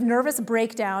kind of nervous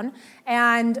breakdown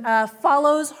and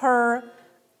follows her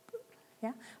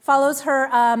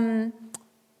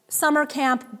summer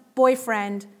camp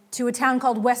boyfriend to a town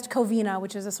called West Covina,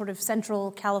 which is a sort of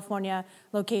central California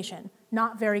location.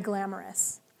 Not very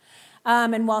glamorous.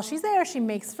 And while she's there, she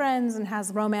makes friends and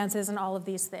has romances and all of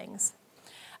these things.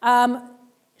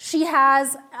 She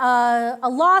has a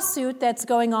lawsuit that's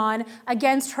going on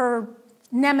against her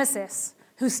nemesis,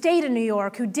 who stayed in New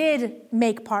York, who did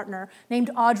make partner, named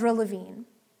Audra Levine.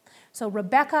 So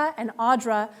Rebecca and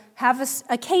Audra have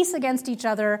a case against each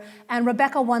other, and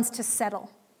Rebecca wants to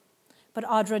settle, but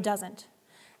Audra doesn't.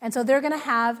 And so they're going to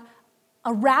have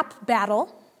a rap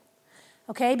battle,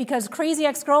 okay, because Crazy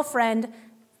Ex-Girlfriend,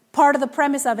 part of the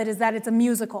premise of it is that it's a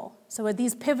musical. So at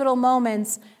these pivotal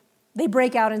moments, they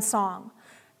break out in song.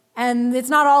 And it's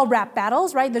not all rap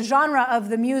battles, right? The genre of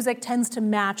the music tends to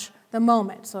match the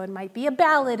moment. So it might be a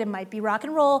ballad, it might be rock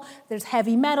and roll, there's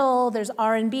heavy metal, there's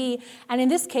R&B, and in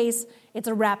this case, it's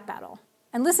a rap battle.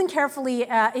 And listen carefully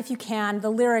if you can, the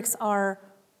lyrics are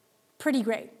pretty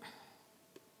great.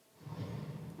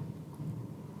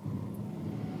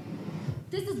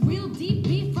 This is real deep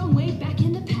beef from way back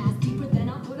in the past. Deeper than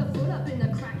I'll put a foot up in the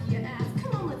crack of your ass.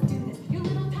 Come on, let's do this. Your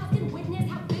little pal can witness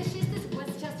how vicious this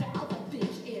Westchester alpha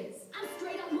bitch is. I'm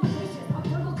straight up malicious, a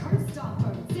verbal curse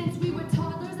stopper. Since we were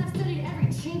toddlers, I've studied every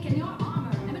chink in your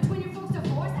armor. And between your folks'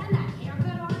 divorce and that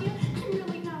haircut on you, I'm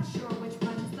really not sure which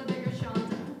one is the bigger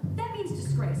shanta. That means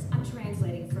disgrace. I'm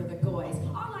translating for the goys.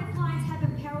 Our lifelines have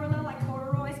been parallel like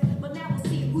corduroys, but now we'll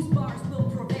see whose bars will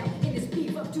prevail in this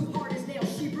beef of two hard as nails.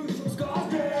 She brews from scars.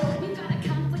 We've got a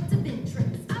conflict of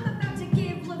interest. I'm about to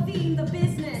give Levine the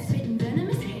business. Spitting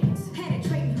venomous hands,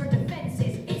 penetrating her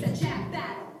defenses. It's a jab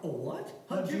battle. A what?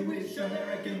 A Jewish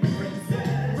American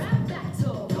princess. Rap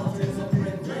battle. Cultures of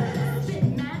princess. Spit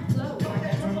mad flow.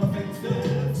 Back from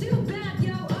offensive. Too bad,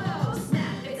 yo, oh,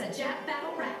 snap. It's a jab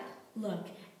battle rap. Look,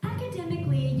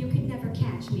 academically, you could never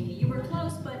catch me. You were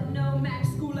close, but no match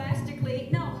scholastically.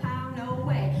 No how, no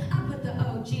way. I put the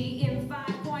OG in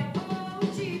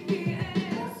 5.0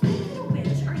 GPA. Speaking of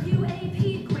which, are you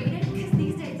AP graded? Cause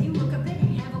these days you look a bit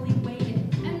heavily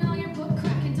weighted. And all your book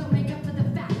cracking don't make up for the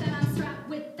fact that I'm strapped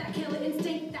with that killer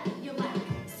instinct that you lack.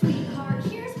 Sweetheart,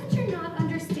 here's what you're not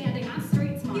understanding. I'm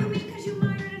street smart. You mean cause you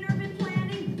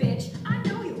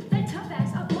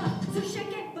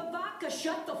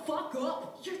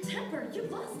Pepper, you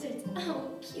lost it.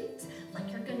 Oh, cute.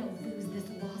 Like you're gonna lose this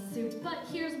lawsuit. But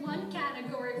here's one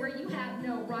category where you have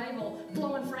no rival.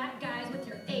 Blowing frat guys with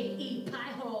your AE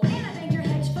pie hole. And I banged your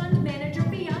hedge fund manager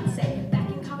Beyonce. Back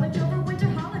in college over winter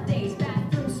holidays.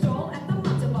 Bathroom stall at the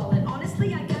Matzo Ball. And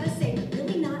honestly, I gotta say,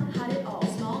 really not hot at all.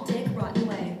 Small dick, rotten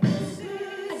way. A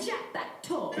jackback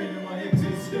toll.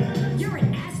 You're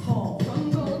an asshole.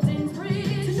 From Golden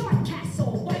Bridge to North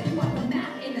Castle. Wipe you off the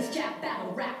map in this jap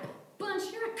battle rap.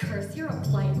 Bunch, you're a curse, you're a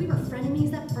blight. We were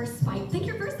frenemies at first spite. Think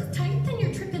your verse is tight, then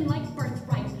you're tripping like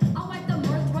birthright. I'll wipe the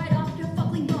mirth right off your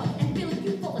fucking mug and fill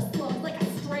you full of slugs like a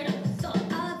straight up thug.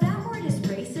 That word is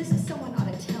racist, someone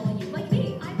ought to tell you. Like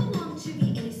me, I belong to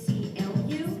the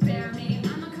ACLU. Spare me,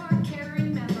 I'm a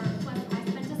card-carrying member. Plus, I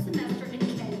spent a semester in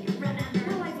Kenya. Remember?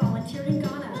 Well, I volunteered in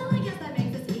Ghana. Well, I guess that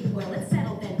makes us equal. Let's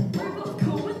settle then. We're both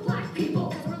cool with black people,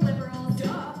 cause we're liberals.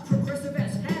 Duh, progressive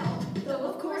as hell. Though,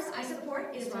 of course, I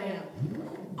support Israel.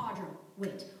 Audra,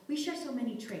 wait, we share so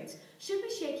many traits. Should we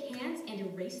shake hands and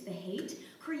erase the hate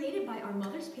created by our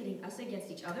mothers pitting us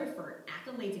against each other for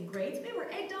accolades and grades? We were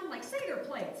egged on like Seder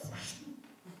plates.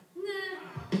 Nah,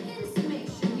 in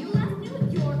summation, you left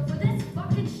New York for this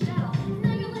fucking shtetl.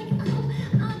 Now you're like, oh,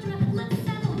 Audra, let's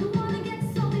settle. You wanna get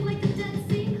salty like the Dead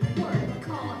Sea? Word,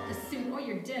 call up the suit or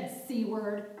you're dead,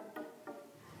 C-word.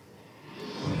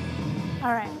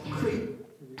 All right.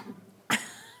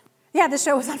 Yeah, the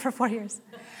show was on for 4 years.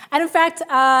 And in fact,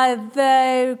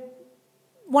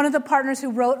 one of the partners who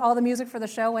wrote all the music for the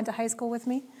show went to high school with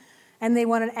me, and they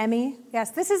won an Emmy.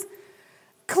 Yes, this is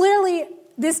clearly,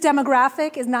 this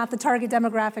demographic is not the target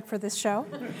demographic for this show,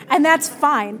 and that's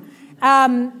fine.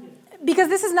 Because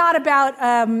this is not about,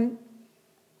 I'm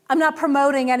not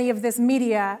promoting any of this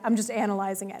media, I'm just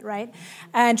analyzing it, right?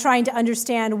 And trying to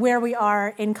understand where we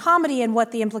are in comedy and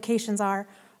what the implications are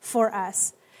for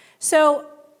us. So,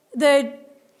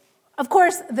 of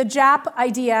course, the Jap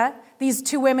idea, these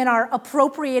two women are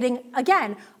appropriating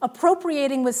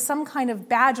with some kind of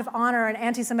badge of honor an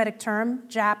anti-Semitic term,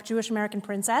 Jap, Jewish American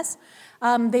princess.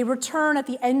 They return at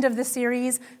the end of the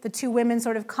series. The two women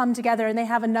sort of come together and they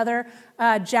have another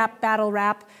Jap battle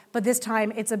rap, but this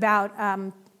time it's about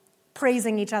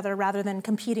praising each other rather than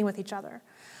competing with each other.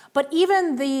 But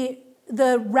even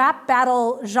the rap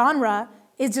battle genre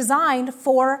is designed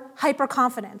for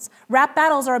hyperconfidence. Rap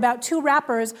battles are about two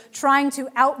rappers trying to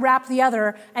out-rap the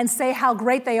other and say how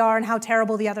great they are and how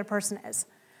terrible the other person is.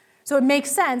 So it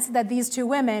makes sense that these two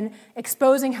women,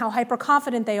 exposing how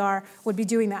hyperconfident they are, would be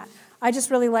doing that. I just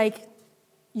really like,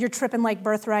 you're tripping like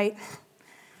birthright,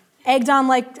 egged on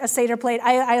like a Seder plate.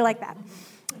 I like that.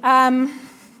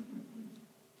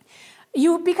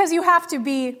 Because you have to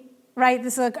be, right,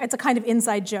 it's a kind of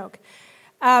inside joke.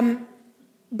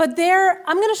 But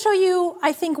I'm going to show you,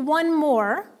 I think, one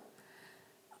more,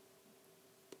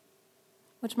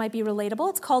 which might be relatable.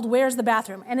 It's called Where's the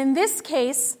Bathroom? And in this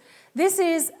case, this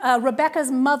is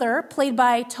Rebecca's mother, played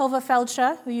by Tova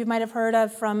Feldsha, who you might have heard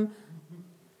of from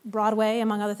Broadway,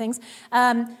 among other things.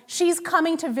 She's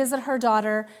coming to visit her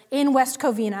daughter in West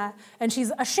Covina, and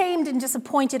she's ashamed and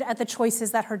disappointed at the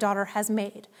choices that her daughter has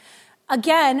made.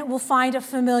 Again, we'll find a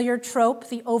familiar trope,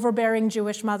 the overbearing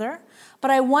Jewish mother. But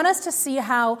I want us to see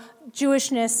how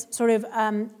Jewishness sort of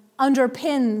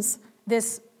underpins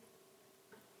this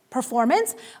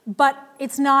performance, but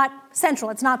it's not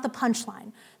central. It's not the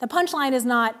punchline. The punchline is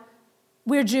not,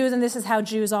 we're Jews and this is how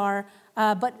Jews are,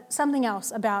 but something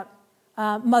else about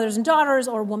mothers and daughters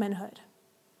or womanhood.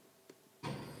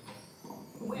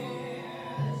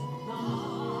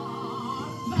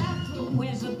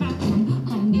 Where's the bathroom?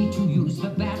 I need to use the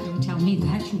bathroom. Tell me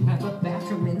that you have a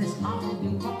bathroom in this awful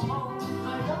new home.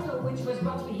 I don't know which was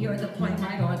bumpier, the plane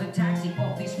ride or the taxi.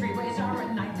 All these freeways are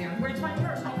a nightmare. Where's my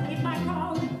purse? I need my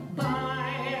phone.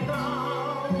 By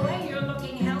the way, you're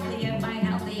looking healthy, and by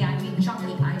healthy I mean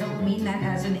chunky. I don't mean that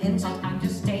as an insult. I'm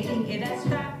just stating it as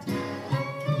fact.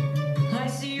 I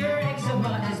see your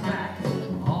eczema is back.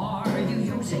 Are you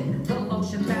using the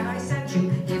lotion that I sent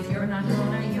you? If you're not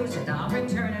gonna use it, I'll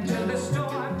return it to the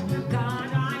store. God,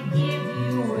 I give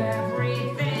you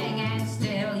everything, and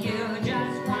still you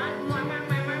just want more.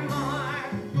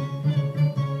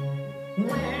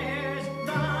 Where's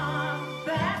the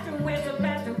bathroom? Where's the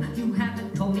bathroom? You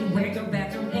haven't told me where your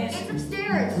bathroom is. It's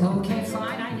upstairs. Okay,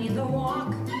 fine, I need the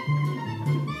walk.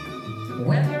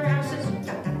 Well, your house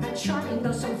is charming,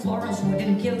 though some florals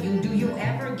wouldn't kill you. Do you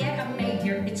ever get a maid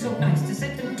here? It's so nice to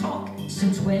sit and talk.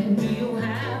 Since when do you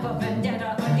have a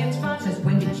vendetta against bosses?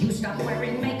 When did you stop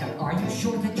wearing makeup? Are you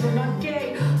sure that you're not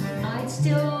gay? I'd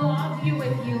still love you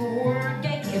if you were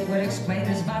gay. It would explain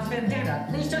this boss vendetta.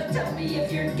 Please just tell me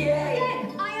if you're gay.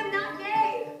 Again, I am not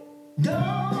gay.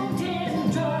 Don't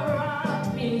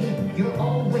interrupt me. You're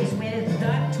always with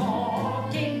the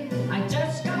talking. I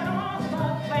just got off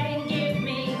a plane. Give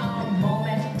me a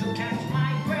moment to catch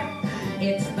my breath.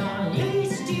 It's the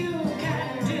least you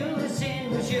can do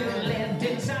since you lived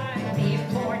inside me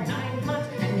for 9 months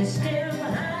and you still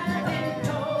haven't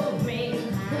told me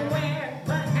where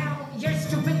the hell your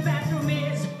stupid bathroom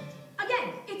is.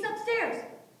 Again, it's upstairs.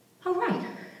 All right.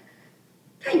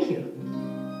 Thank you.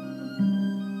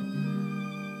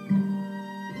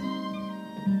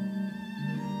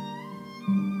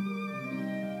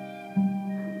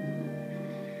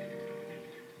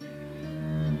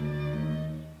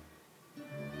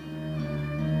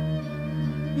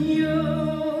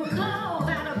 You call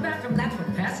that a bathroom? That's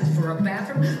what passes for a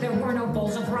bathroom. There were no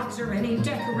bowls of rocks or any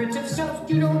decorative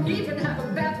soaps. You don't even have a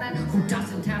bath mat. Who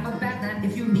doesn't have a bath mat?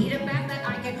 If you need a bath mat,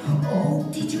 I can. Oh,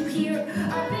 did you hear?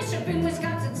 A bishop in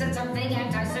Wisconsin said something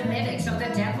anti-Semitic, so the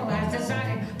devil has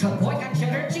decided to boycott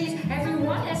cheddar cheese.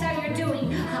 Everyone is how you're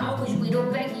doing. How is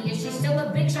Widow Becky? Is she still a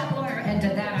big shot lawyer? And to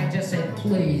that I just said,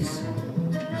 please.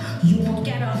 You won't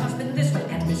get a husband this way.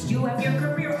 At least you have your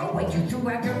career. Oh wait, you threw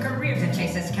out your career to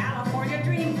chase this California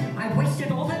dream. I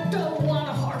wasted all that dough on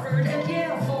Harvard and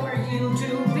Yale for you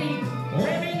to be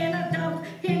living in a dump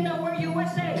in nowhere,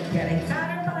 USA. Getting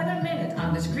fatter by the minute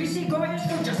on this greasy gorgeous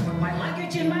food. Just put my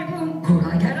luggage in my room. Could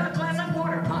I get a glass of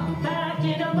water? I'll be back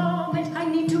in a moment. I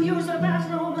need to use the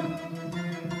bathroom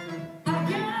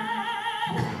again.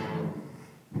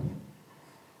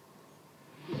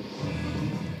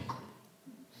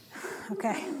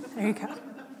 Okay, there you go.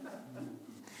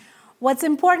 What's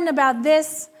important about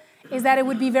this is that it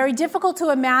would be very difficult to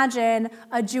imagine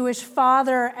a Jewish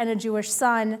father and a Jewish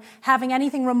son having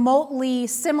anything remotely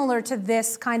similar to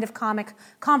this kind of comic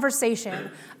conversation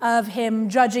of him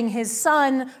judging his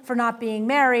son for not being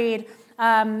married,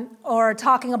 or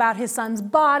talking about his son's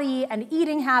body and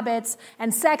eating habits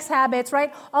and sex habits,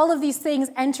 right? All of these things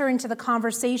enter into the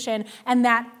conversation, and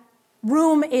that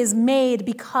room is made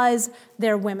because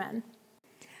they're women.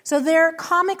 So their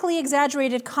comically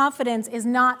exaggerated confidence is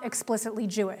not explicitly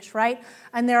Jewish, right?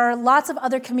 And there are lots of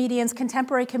other comedians,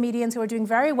 contemporary comedians who are doing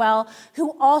very well,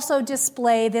 who also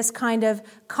display this kind of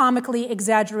comically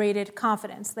exaggerated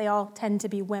confidence. They all tend to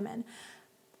be women.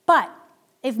 But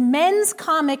if men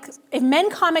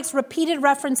comics repeated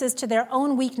references to their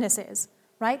own weaknesses,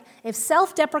 right? If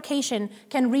self-deprecation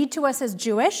can read to us as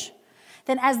Jewish,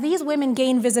 then as these women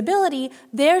gain visibility,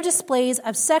 their displays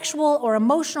of sexual or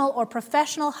emotional or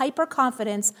professional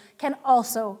hyperconfidence can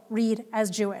also read as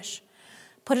Jewish.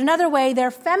 Put another way, their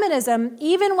feminism,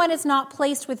 even when it's not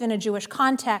placed within a Jewish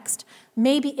context,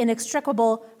 may be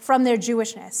inextricable from their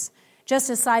Jewishness,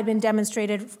 just as Seidman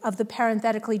demonstrated of the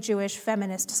parenthetically Jewish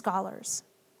feminist scholars.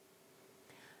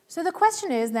 So the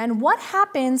question is then, what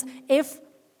happens if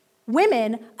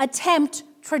women attempt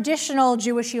traditional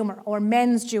Jewish humor or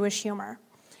men's Jewish humor?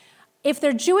 If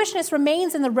their Jewishness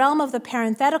remains in the realm of the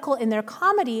parenthetical in their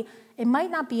comedy, it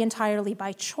might not be entirely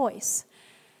by choice.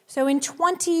 So in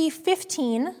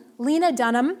 2015, Lena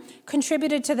Dunham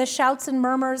contributed to the Shouts and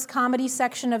Murmurs comedy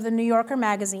section of the New Yorker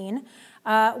magazine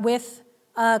with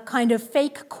a kind of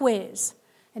fake quiz.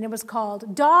 And it was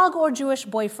called Dog or Jewish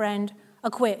Boyfriend,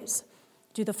 a Quiz.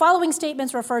 Do the following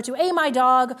statements refer to A, my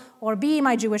dog, or B,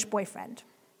 my Jewish boyfriend?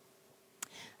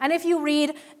 And if you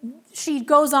read, she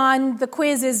goes on, the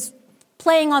quiz is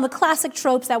playing on the classic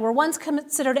tropes that were once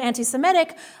considered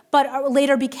anti-Semitic, but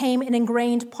later became an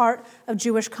ingrained part of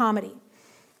Jewish comedy.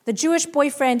 The Jewish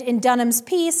boyfriend in Dunham's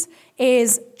piece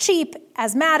is cheap,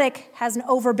 asthmatic, has an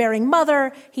overbearing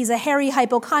mother, he's a hairy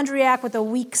hypochondriac with a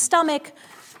weak stomach.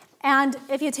 And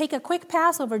if you take a quick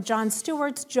pass over Jon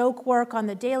Stewart's joke work on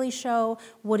The Daily Show,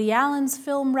 Woody Allen's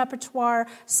film repertoire,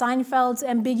 Seinfeld's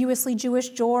ambiguously Jewish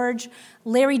George,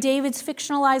 Larry David's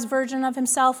fictionalized version of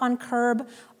himself on Curb,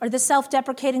 or the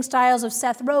self-deprecating styles of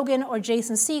Seth Rogen or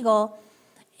Jason Segel,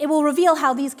 it will reveal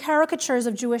how these caricatures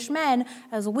of Jewish men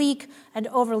as weak and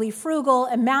overly frugal,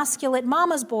 emasculate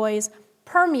mama's boys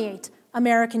permeate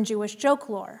American Jewish joke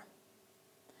lore.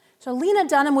 So Lena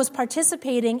Dunham was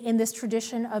participating in this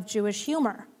tradition of Jewish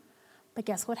humor. But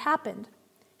guess what happened?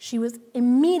 She was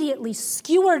immediately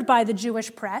skewered by the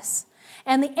Jewish press,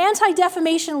 and the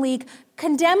Anti-Defamation League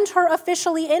condemned her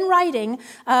officially in writing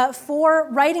for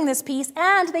writing this piece,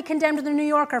 and they condemned the New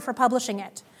Yorker for publishing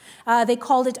it. They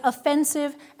called it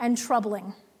offensive and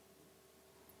troubling.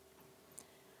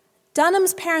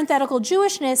 Dunham's parenthetical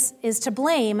Jewishness is to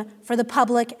blame for the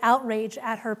public outrage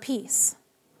at her piece.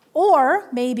 Or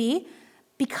maybe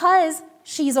because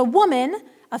she's a woman,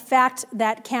 a fact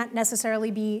that can't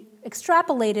necessarily be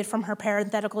extrapolated from her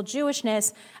parenthetical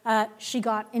Jewishness, she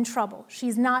got in trouble.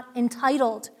 She's not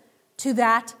entitled to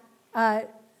that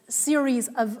series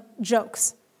of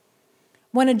jokes.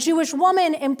 When a Jewish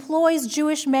woman employs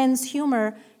Jewish men's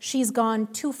humor, she's gone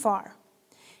too far.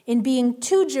 In being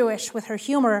too Jewish with her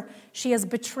humor, she has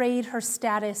betrayed her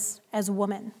status as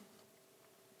woman.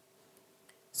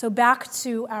 So back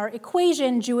to our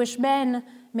equation, Jewish men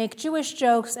make Jewish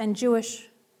jokes and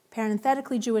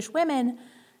parenthetically Jewish women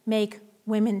make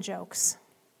women jokes.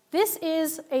 This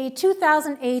is a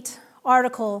 2008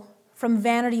 article from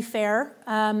Vanity Fair,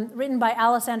 written by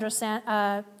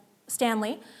Alessandra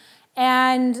Stanley.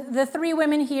 And the three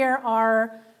women here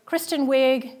are Kristen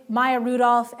Wiig, Maya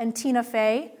Rudolph, and Tina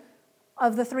Fey.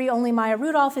 Of the three, only Maya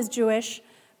Rudolph is Jewish,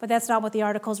 but that's not what the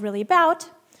article is really about.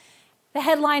 The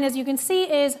headline, as you can see,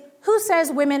 is, "Who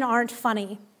Says Women Aren't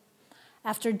Funny?"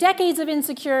 After decades of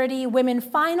insecurity, women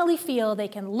finally feel they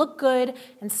can look good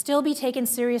and still be taken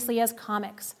seriously as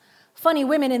comics. Funny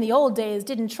women in the old days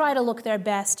didn't try to look their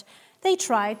best, they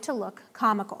tried to look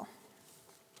comical.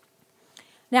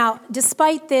 Now,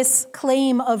 despite this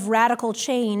claim of radical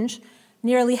change,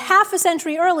 nearly half a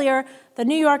century earlier, the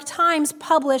New York Times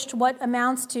published what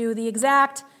amounts to the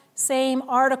exact same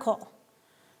article.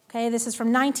 Okay, this is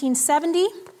from 1970.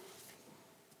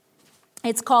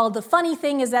 It's called "The Funny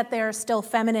Thing Is That They're Still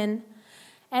Feminine."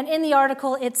 And in the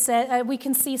article, it said, we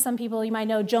can see some people you might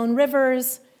know, Joan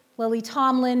Rivers, Lily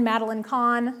Tomlin, Madeline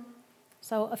Kahn.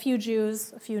 So a few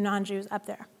Jews, a few non-Jews up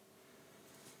there.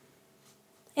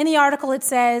 In the article, it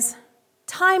says,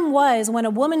 "Time was when a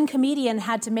woman comedian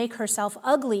had to make herself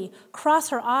ugly, cross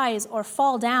her eyes, or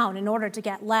fall down in order to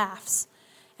get laughs."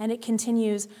 And it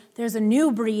continues, "There's a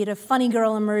new breed of funny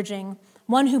girl emerging,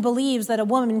 one who believes that a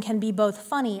woman can be both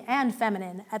funny and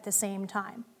feminine at the same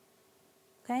time."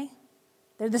 Okay?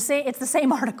 It's the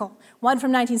same article, one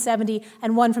from 1970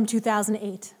 and one from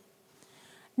 2008.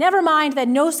 Never mind that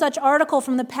no such article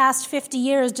from the past 50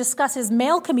 years discusses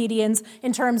male comedians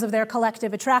in terms of their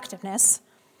collective attractiveness.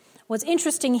 What's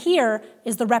interesting here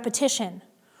is the repetition.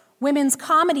 Women's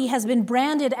comedy has been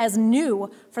branded as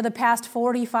new for the past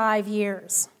 45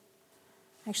 years.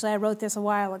 Actually, I wrote this a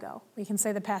while ago. We can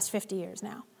say the past 50 years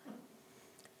now.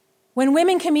 Whether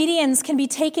women comedians can be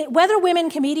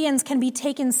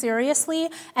taken seriously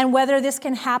and whether this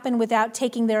can happen without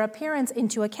taking their appearance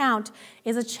into account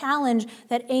is a challenge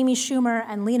that Amy Schumer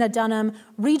and Lena Dunham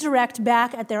redirect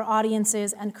back at their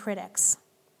audiences and critics.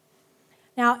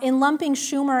 Now, in lumping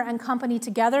Schumer and company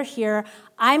together here,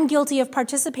 I'm guilty of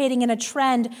participating in a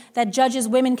trend that judges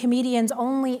women comedians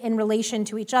only in relation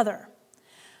to each other.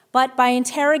 But by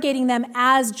interrogating them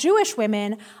as Jewish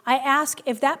women, I ask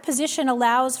if that position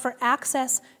allows for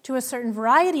access to a certain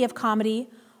variety of comedy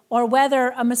or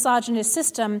whether a misogynist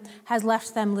system has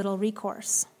left them little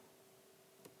recourse.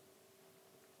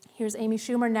 Here's Amy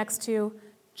Schumer next to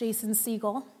Jason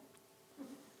Segel.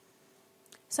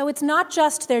 So it's not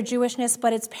just their Jewishness,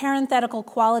 but its parenthetical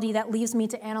quality that leaves me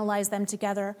to analyze them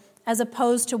together, as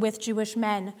opposed to with Jewish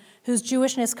men, whose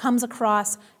Jewishness comes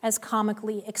across as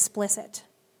comically explicit.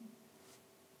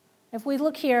 If we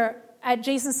look here at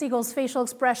Jason Segel's facial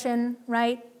expression,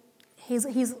 right? He's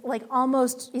like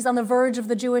he's on the verge of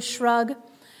the Jewish shrug.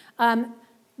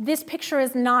 This picture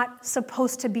is not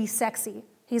supposed to be sexy.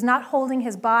 He's not holding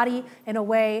his body in a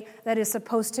way that is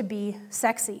supposed to be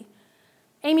sexy.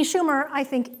 Amy Schumer, I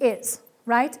think, is,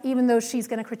 right? Even though she's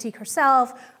going to critique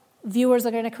herself, viewers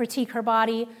are going to critique her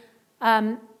body.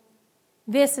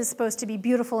 This is supposed to be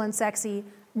beautiful and sexy.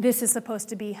 This is supposed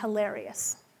to be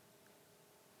hilarious.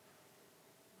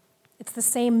 It's the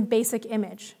same basic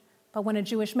image, but when a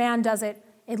Jewish man does it,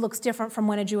 it looks different from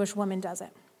when a Jewish woman does it.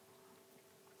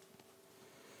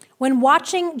 When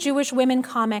watching Jewish women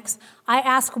comics, I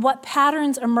ask what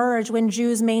patterns emerge when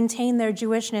Jews maintain their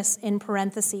Jewishness in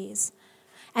parentheses.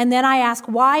 And then I ask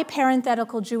why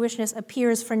parenthetical Jewishness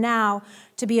appears for now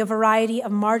to be a variety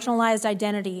of marginalized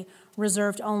identity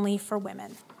reserved only for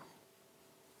women.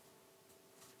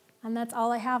 And that's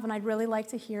all I have, and I'd really like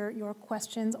to hear your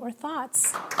questions or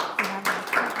thoughts. Thank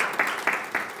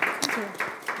you.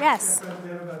 Yes? We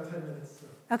have about 10 minutes. So.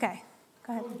 Okay,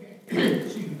 go ahead.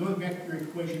 Excuse me, going back to your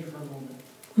equation for a moment.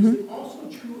 Mm-hmm. Is it also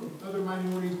true of other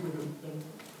minorities where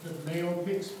the male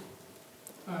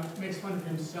makes fun of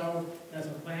himself as a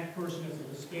black person, as a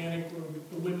Hispanic, or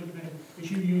the women kind of, as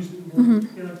you use the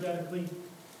word parenthetically,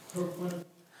 poke fun?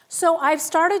 So I've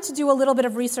started to do a little bit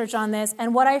of research on this,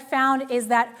 and what I found is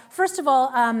that, first of all,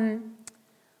 I'm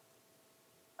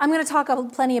going to talk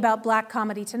plenty about black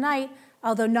comedy tonight,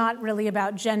 although not really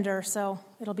about gender, so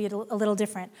it'll be a little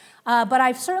different. But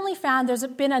I've certainly found there's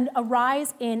been a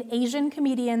rise in Asian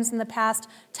comedians in the past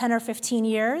 10 or 15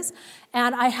 years,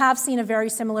 and I have seen a very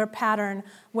similar pattern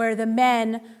where the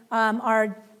men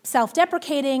are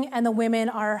self-deprecating and the women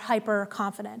are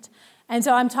hyper-confident. And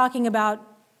so I'm talking about,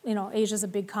 Asia's a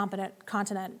big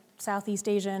continent, Southeast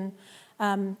Asian,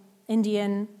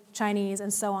 Indian, Chinese,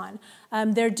 and so on.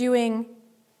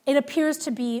 It appears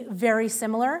to be very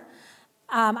similar.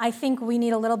 I think we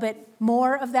need a little bit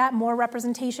more of that, more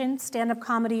representation. Stand-up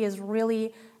comedy is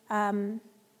really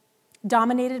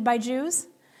dominated by Jews.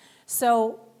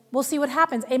 So we'll see what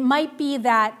happens. It might be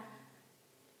that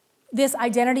this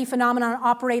identity phenomenon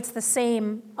operates the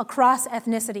same across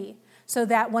ethnicity, so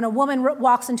that when a woman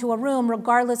walks into a room,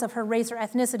 regardless of her race or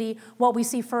ethnicity, what we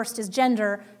see first is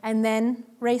gender and then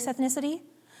race, ethnicity,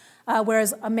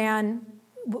 whereas a man,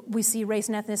 we see race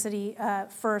and ethnicity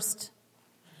first.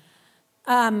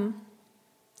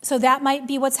 So that might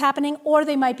be what's happening, or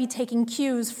they might be taking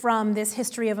cues from this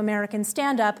history of American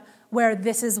stand-up, where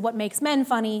this is what makes men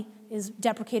funny, is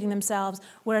deprecating themselves,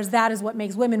 whereas that is what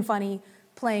makes women funny,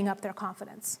 playing up their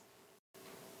confidence.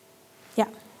 Yeah.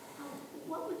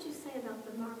 What would you say about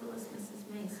the marvelous Mrs.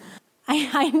 Mason?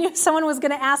 I knew someone was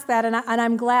going to ask that, and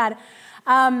I'm glad.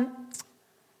 I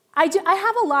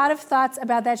have a lot of thoughts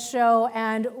about that show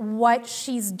and what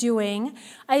she's doing.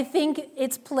 I think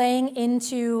it's playing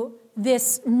into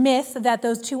this myth that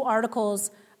those two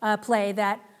articles play,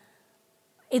 that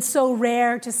it's so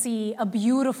rare to see a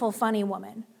beautiful, funny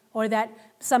woman, or that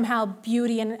somehow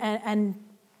beauty and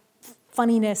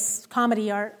funniness,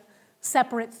 comedy are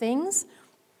separate things.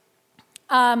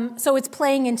 So it's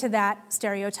playing into that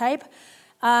stereotype.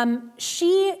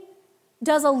 She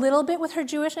does a little bit with her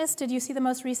Jewishness. Did you see the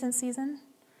most recent season?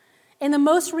 In the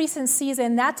most recent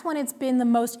season, that's when it's been the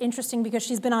most interesting, because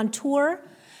she's been on tour,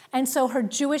 and so her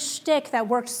Jewish shtick that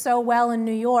worked so well in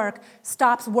New York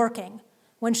stops working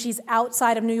when she's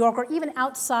outside of New York, or even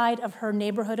outside of her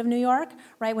neighborhood of New York,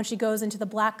 right? When she goes into the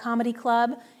Black Comedy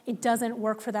Club, it doesn't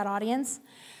work for that audience.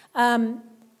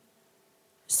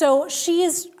 So she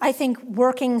is, I think,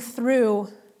 working through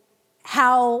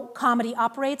how comedy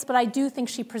operates, but I do think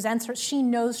she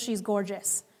knows she's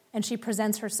gorgeous, and she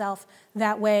presents herself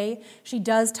that way. She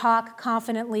does talk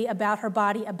confidently about her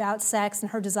body, about sex,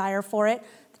 and her desire for it,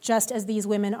 just as these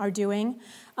women are doing.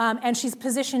 And she's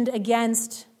positioned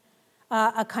against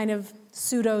a kind of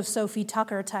pseudo-Sophie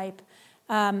Tucker type,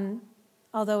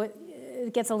 although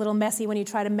it gets a little messy when you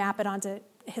try to map it onto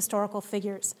historical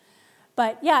figures.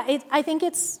 But yeah, I think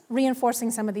it's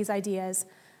reinforcing some of these ideas.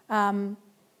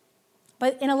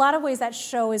 But in a lot of ways, that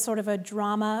show is sort of a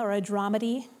drama or a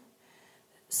dramedy.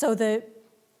 So the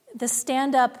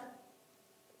stand-up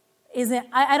isn't,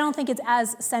 I don't think it's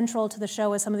as central to the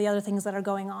show as some of the other things that are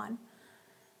going on.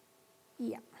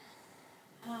 Yeah.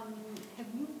 Have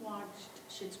you watched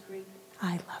Schitt's Creek?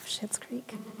 I love Schitt's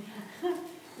Creek.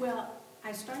 Well,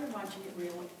 I started watching it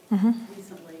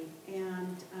recently,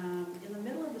 and in the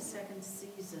middle of the second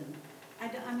season,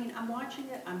 I'm watching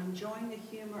it, I'm enjoying the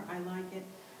humor, I like it,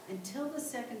 until the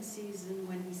second season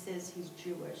when he says he's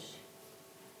Jewish.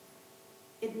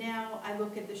 I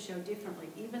look at the show differently,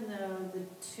 even though the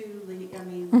two,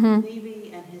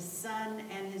 Levy and his son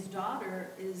and his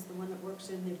daughter is the one that works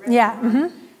in the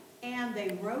restaurant, and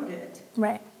they wrote it.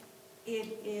 Right.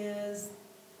 It is,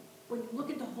 when you look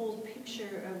at the whole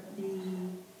picture of the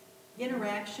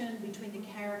interaction between the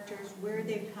characters, where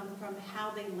they've come from,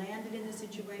 how they landed in the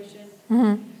situation,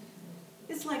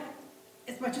 it's like,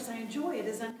 as much as I enjoy it,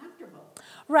 it's uncomfortable.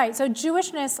 Right, so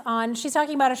Jewishness she's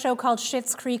talking about a show called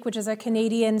Schitt's Creek, which is a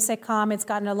Canadian sitcom. It's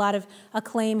gotten a lot of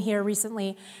acclaim here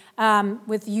recently,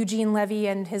 with Eugene Levy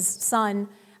and his son,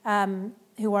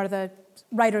 who are the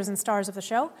writers and stars of the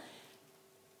show.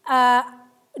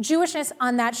 Jewishness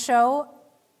on that show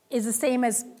is the same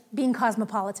as being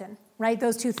cosmopolitan, right?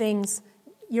 Those two things.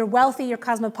 You're wealthy, you're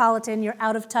cosmopolitan, you're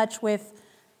out of touch with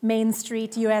Main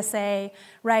Street, USA,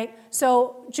 right?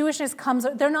 So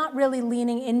Jewishness they're not really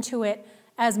leaning into it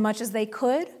as much as they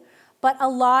could, but a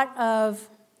lot of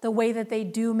the way that they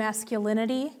do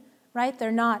masculinity, right?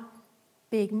 They're not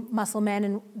big muscle men,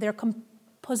 and they're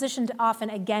positioned often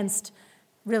against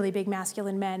really big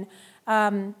masculine men.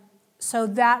 So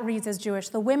that reads as Jewish.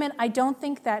 The women, I don't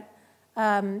think that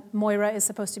Moira is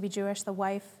supposed to be Jewish, the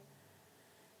wife.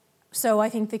 So I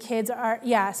think the kids are,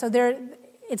 so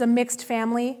it's a mixed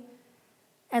family,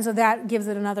 and so that gives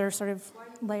it another sort of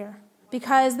layer.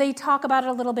 Because they talk about it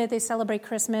a little bit, they celebrate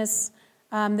Christmas.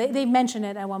 They mention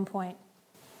it at one point.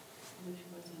 Okay.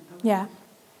 Yeah.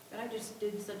 But I just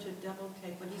did such a double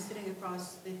take. When he's sitting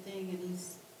across the thing and he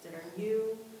said, "Are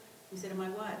you?" He said, "Am I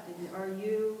what?" And, "Are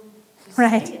you?" Just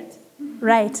right. Say it.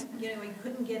 Right. He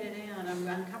couldn't get it in. I'm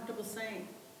uncomfortable saying.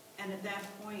 And at that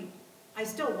point, I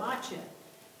still watch it,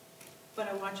 but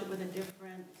I watch it with a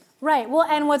different Right. Well,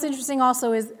 and what's interesting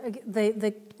also is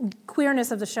the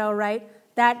queerness of the show, right?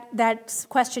 That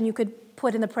question you could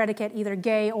put in the predicate either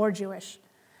gay or Jewish.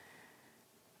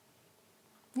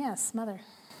 Yes, Mother.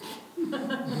 You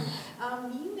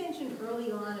mentioned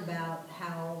early on about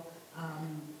how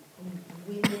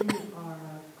women are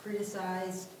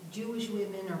criticized, Jewish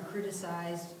women are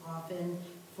criticized often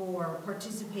for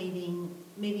participating,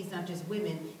 maybe it's not just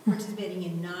women, participating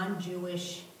in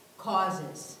non-Jewish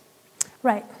causes.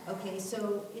 Right. Okay,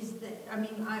 so is that, I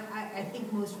mean, I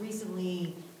think most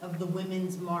recently of the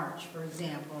Women's March, for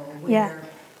example, where,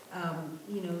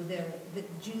 you know, the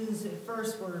Jews at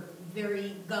first were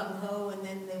very gung-ho and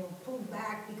then they were pulled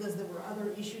back because there were other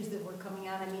issues that were coming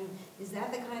out. I mean, is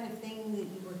that the kind of thing that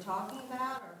you were talking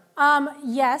about? Or?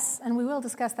 Yes, and we will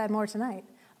discuss that more tonight.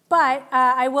 But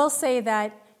I will say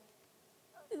that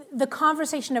the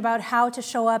conversation about how to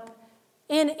show up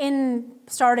in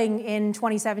starting in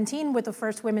 2017 with the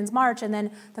first Women's March and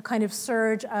then the kind of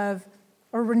surge of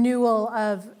or renewal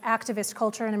of activist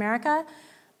culture in America,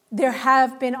 there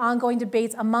have been ongoing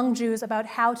debates among Jews about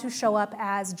how to show up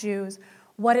as Jews,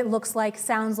 what it looks like,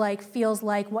 sounds like, feels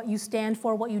like, what you stand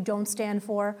for, what you don't stand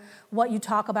for, what you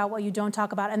talk about, what you don't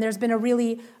talk about. And there's been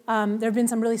there have been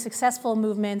some really successful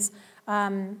movements. I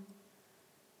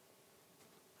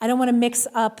don't want to mix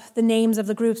up the names of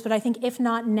the groups, but I think If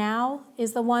Not Now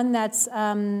is the one that's,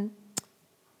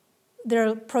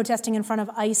 they're protesting in front of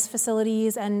ICE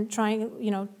facilities and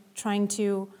trying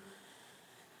to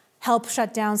help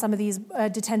shut down some of these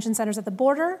detention centers at the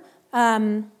border.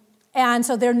 And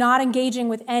so they're not engaging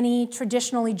with any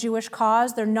traditionally Jewish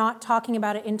cause. They're not talking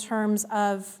about it in terms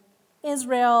of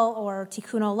Israel or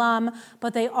Tikkun Olam,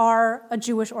 but they are a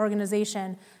Jewish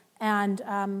organization and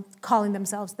calling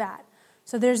themselves that.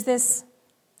 So there's this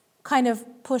kind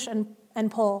of push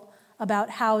and pull about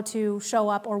how to show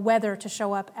up or whether to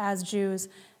show up as Jews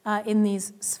in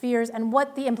these spheres and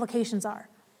what the implications are,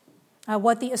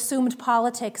 what the assumed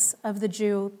politics of the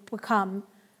Jew become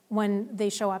when they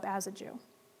show up as a Jew.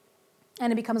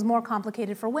 And it becomes more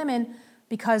complicated for women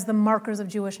because the markers of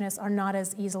Jewishness are not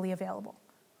as easily available,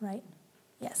 right?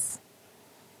 Yes.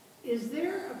 Is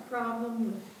there a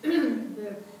problem with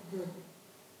the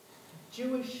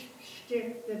Jewish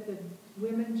shtick that the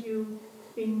women do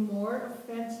being more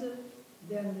offensive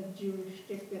than the Jewish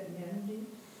shtick that men do?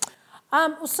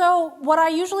 So what I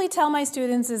usually tell my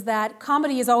students is that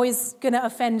comedy is always going to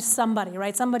offend somebody,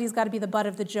 right? Somebody's got to be the butt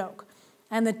of the joke.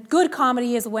 And the good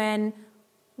comedy is when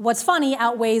what's funny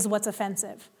outweighs what's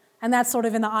offensive. And that's sort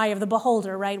of in the eye of the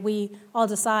beholder, right? We all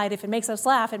decide if it makes us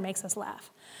laugh, it makes us laugh.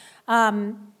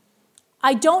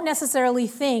 I don't necessarily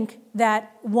think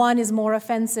that one is more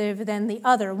offensive than the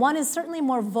other. One is certainly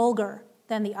more vulgar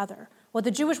than the other. What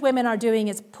the Jewish women are doing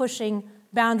is pushing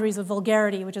boundaries of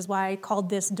vulgarity, which is why I called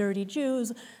this Dirty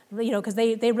Jews, because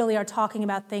they really are talking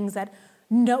about things that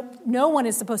no one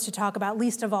is supposed to talk about,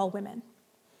 least of all women,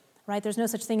 right? There's no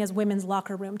such thing as women's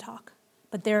locker room talk,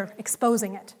 but they're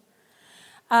exposing it.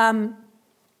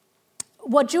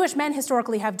 What Jewish men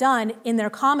historically have done in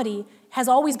their comedy has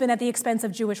always been at the expense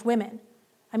of Jewish women.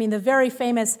 I mean, the very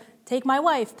famous, "Take my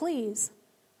wife, please.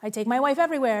 I take my wife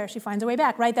everywhere. She finds her way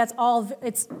back," right? That's all,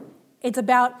 it's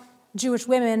about Jewish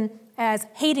women as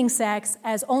hating sex,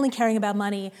 as only caring about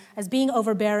money, as being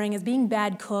overbearing, as being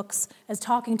bad cooks, as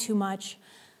talking too much.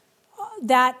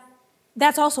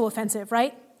 That's also offensive,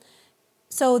 right?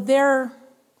 So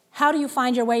how do you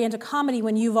find your way into comedy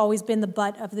when you've always been the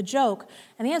butt of the joke?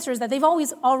 And the answer is that they've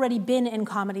always already been in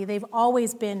comedy. They've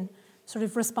always been sort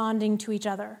of responding to each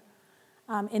other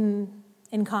in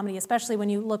comedy, especially when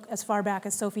you look as far back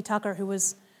as Sophie Tucker, who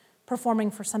was performing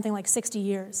for something like 60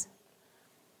 years.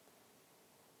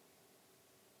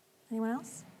 Anyone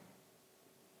else?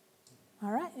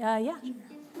 All right, yeah. Is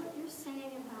what you're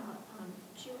saying about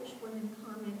Jewish women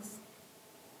comics,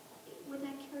 would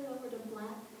that carry over to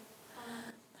black?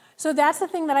 So that's the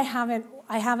thing that I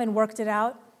haven't worked it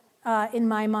out in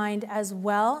my mind as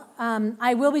well.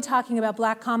 I will be talking about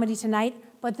black comedy tonight,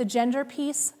 but the gender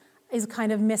piece is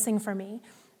kind of missing for me.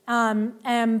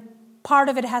 And part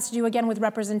of it has to do, again, with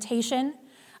representation.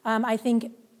 I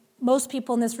think most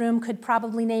people in this room could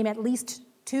probably name at least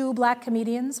 2 black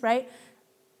comedians, right?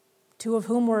 2 of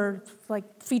whom were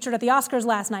featured at the Oscars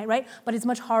last night, right? But it's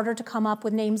much harder to come up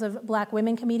with names of black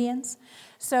women comedians.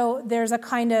 So there's a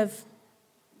kind of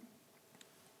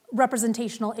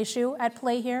representational issue at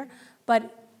play here,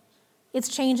 but it's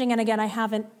changing, and again,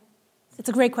 it's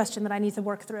a great question that I need to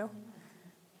work through.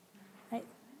 Right.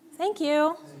 Thank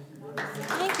you.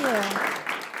 Thank you.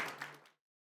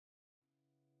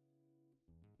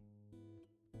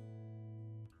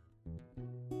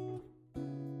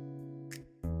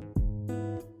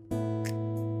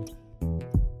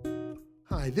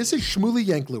 Hi, this is Shmuley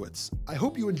Yanklowitz. I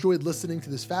hope you enjoyed listening to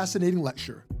this fascinating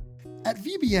lecture. At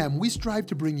VBM, we strive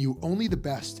to bring you only the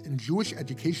best in Jewish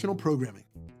educational programming.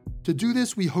 To do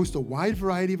this, we host a wide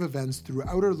variety of events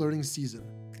throughout our learning season,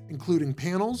 including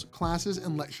panels, classes,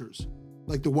 and lectures,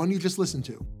 like the one you just listened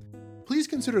to. Please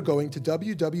consider going to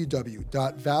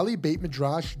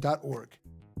www.valleybeitmidrash.org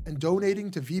and donating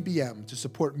to VBM to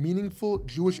support meaningful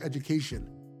Jewish education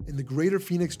in the greater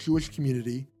Phoenix Jewish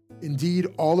community, indeed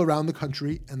all around the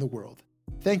country and the world.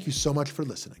 Thank you so much for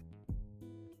listening.